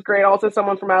was great. Also,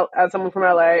 someone from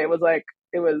LA, it was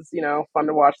fun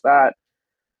to watch that.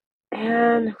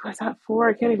 And was that 4?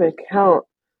 I can't even count.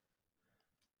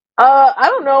 I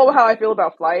don't know how I feel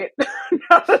about Flight.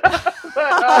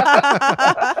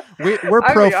 We're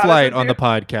pro Flight on the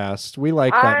podcast. We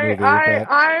like that movie.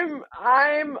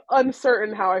 I'm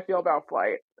uncertain how I feel about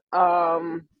Flight.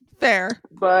 Fair.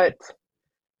 But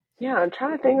yeah, I'm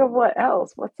trying to think of what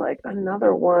else. What's like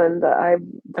another one that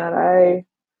I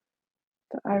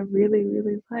really,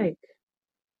 really like.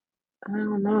 I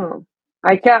don't know.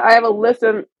 I have a list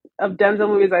of Denzel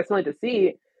movies I still need to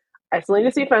see. I still need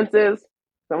to see Fences.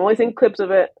 I've only seen clips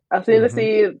of it. I've seen to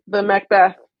see the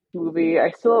Macbeth movie.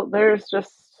 I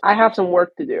have some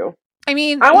work to do. I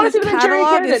mean, I want to his see the Manchurian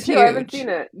catalog Candidate is too. I haven't huge. seen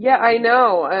it. Yeah, I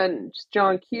know. And just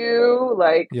John Q,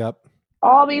 like Yep.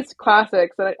 all these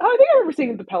classics that I think I remember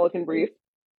seeing The Pelican Brief.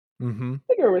 Mm-hmm. I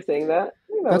think I remember seeing that. I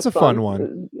think that That's was a fun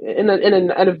one. In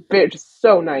a bit just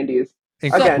so 90s.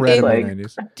 Incredibly Again,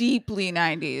 90s. Deeply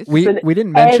 90s. We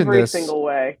didn't mention every this. single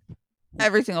way.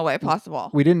 Every single way possible.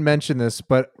 We didn't mention this,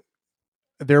 but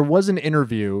there was an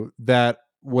interview that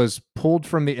was pulled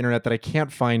from the internet that I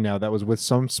can't find now, that was with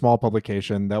some small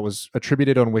publication that was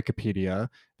attributed on Wikipedia,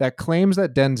 that claims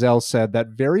that Denzel said that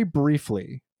very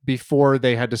briefly before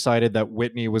they had decided that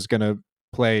Whitney was going to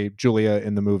play Julia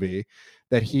in the movie,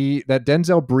 that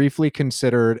Denzel briefly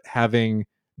considered having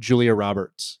Julia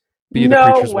Roberts be the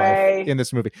preacher's wife in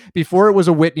this movie before it was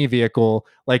a Whitney vehicle.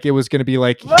 Like it was going to be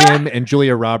like him and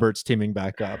Julia Roberts teaming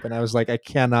back up. And I was like, I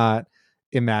cannot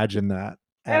imagine that.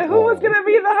 And who was going to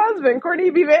be the husband?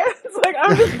 Courtney B. Vance? Like,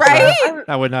 I'm just right.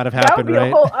 That would not have happened. That would be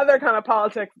right? a whole other kind of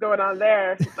politics going on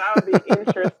there. That would be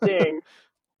interesting.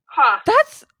 Huh.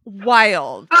 That's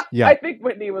wild. Yeah. I think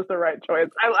Whitney was the right choice.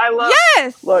 I love.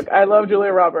 Yes. Look, I love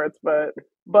Julia Roberts, but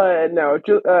no,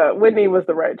 Whitney was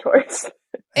the right choice.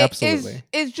 Absolutely.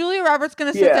 Is Julia Roberts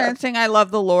going to sit there and sing "I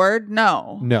Love the Lord"?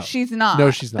 No, she's not.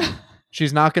 No, she's not.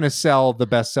 She's not going to sell the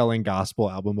best-selling gospel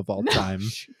album of all time.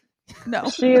 No,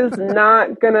 she is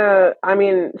not gonna. I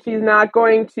mean, she's not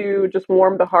going to just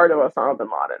warm the heart of Osama bin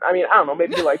Laden. I mean, I don't know.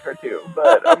 Maybe he liked her too,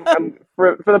 but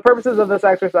for the purposes of this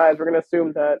exercise, we're gonna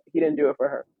assume that he didn't do it for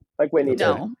her, like Whitney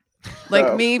did.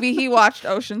 Like maybe he watched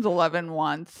Ocean's 11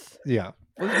 once. Yeah,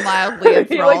 was mildly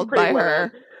enthralled by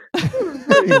her.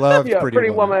 He loved Pretty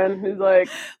Woman. He's like,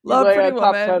 Pretty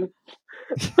Woman.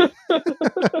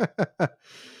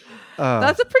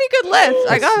 That's a pretty good list,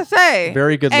 I gotta say.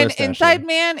 Very good list. And Inside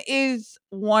Man is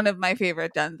one of my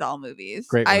favorite Denzel movies.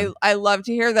 Great one. I love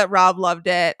to hear that Rob loved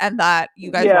it and that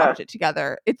you guys watched it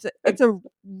together. It's a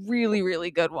really,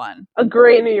 really good one. A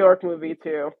great New York movie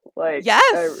too. Like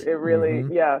yes, it really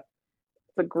It's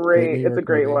a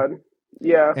great one.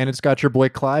 Yeah, and it's got your boy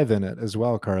Clive in it as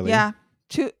well, Carly. Yeah,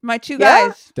 my two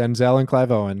guys, Denzel and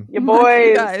Clive Owen. Your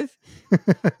boys, guys,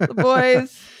 the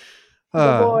boys.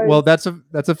 Well, that's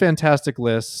a fantastic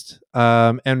list.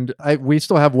 And we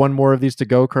still have one more of these to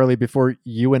go, Carly, before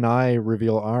you and I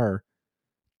reveal our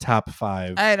top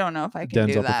 5. I don't know if I can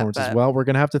Denzel do that, performances. but Well, we're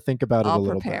gonna have to think about it a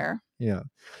little prepare. bit. Yeah.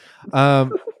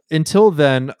 Until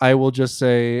then, I will just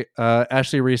say,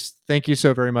 Ashley, Reese, thank you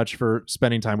so very much for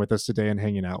spending time with us today and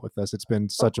hanging out with us. It's been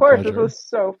such a pleasure. This was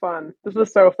so fun.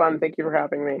 Thank you for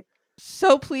having me.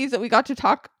 So pleased that we got to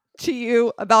talk to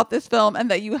you about this film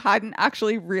and that you hadn't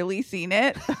actually really seen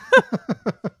it.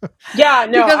 Yeah,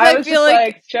 no, because I was feel just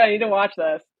like, shit, I need to watch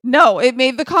this. No, it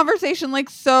made the conversation like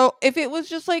so. If it was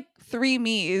just like 3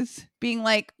 me's being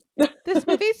like, this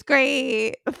movie's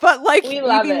great, but like we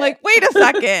love being it. like, wait a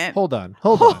second, hold on,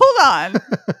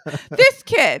 this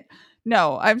kid.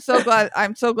 No, I'm so glad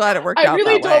it worked out. I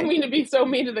really that don't way. mean to be so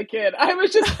mean to the kid. I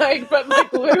was just like, but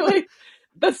like literally.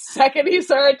 The second he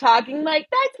started talking, like,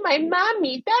 that's my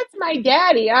mommy, that's my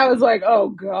daddy, I was like, oh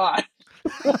God.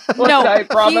 What I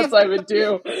promised I would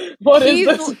do. What is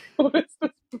this?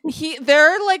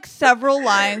 There are like several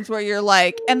lines where you're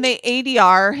like, and they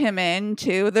ADR him in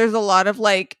too. There's a lot of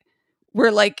like,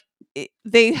 where like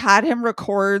they had him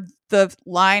record the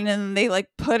line and they like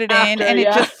put it in, and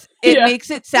it makes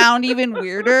it sound even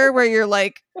weirder. Where you're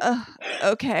like,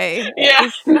 okay, yeah,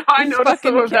 no, I noticed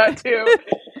some of that too.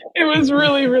 It was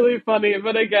really, really funny.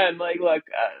 But again, like, look,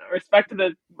 respect to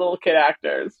the little kid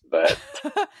actors, but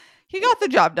he got the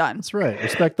job done. That's right.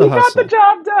 Respect the hustle. He got the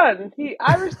job done.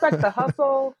 I respect the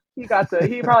hustle. He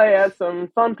probably had some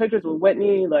fun pictures with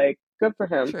Whitney. Like, good for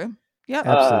him. True. Yep.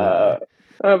 Absolutely.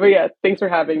 But yeah, thanks for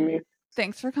having me.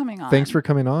 Thanks for coming on.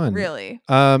 Really.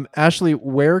 Ashley,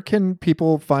 where can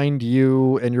people find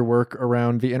you and your work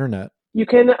around the internet? You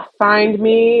can find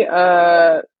me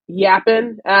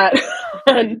yapping at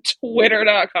on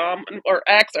twitter.com or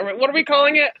X, or what are we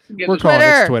calling it? We're calling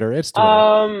it Twitter. It's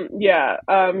Twitter.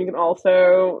 You can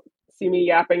also see me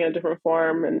yapping in a different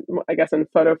form, and I guess in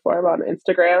photo form on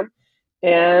Instagram.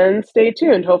 And stay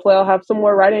tuned. Hopefully I'll have some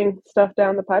more writing stuff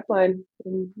down the pipeline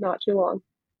in not too long.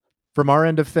 From our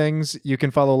end of things, you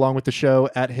can follow along with the show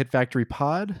at Hit Factory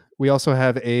Pod. We also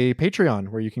have a Patreon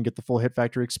where you can get the full Hit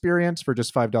Factory experience for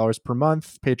just $5 per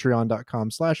month.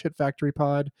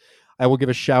 Patreon.com/HitFactoryPod. I will give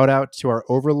a shout out to our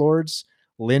overlords,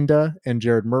 Linda and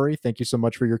Jared Murray. Thank you so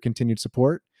much for your continued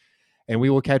support. And we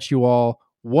will catch you all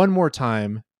one more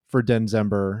time for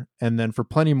DENZEMBER, and then for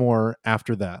plenty more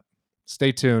after that.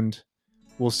 Stay tuned.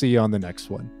 We'll see you on the next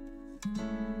one.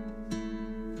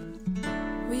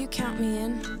 count me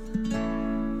in.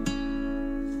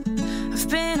 I've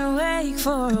been awake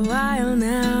for a while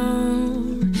now.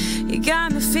 You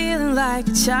got me feeling like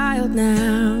a child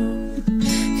now.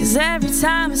 'Cause every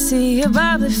time I see your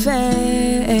bubbly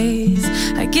face,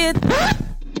 I get...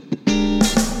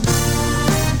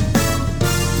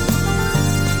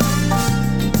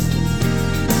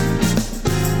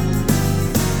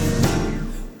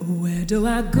 Where do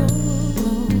I go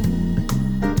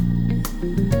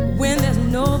when there's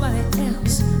nobody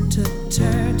else to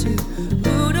turn to?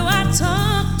 Who do I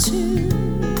talk to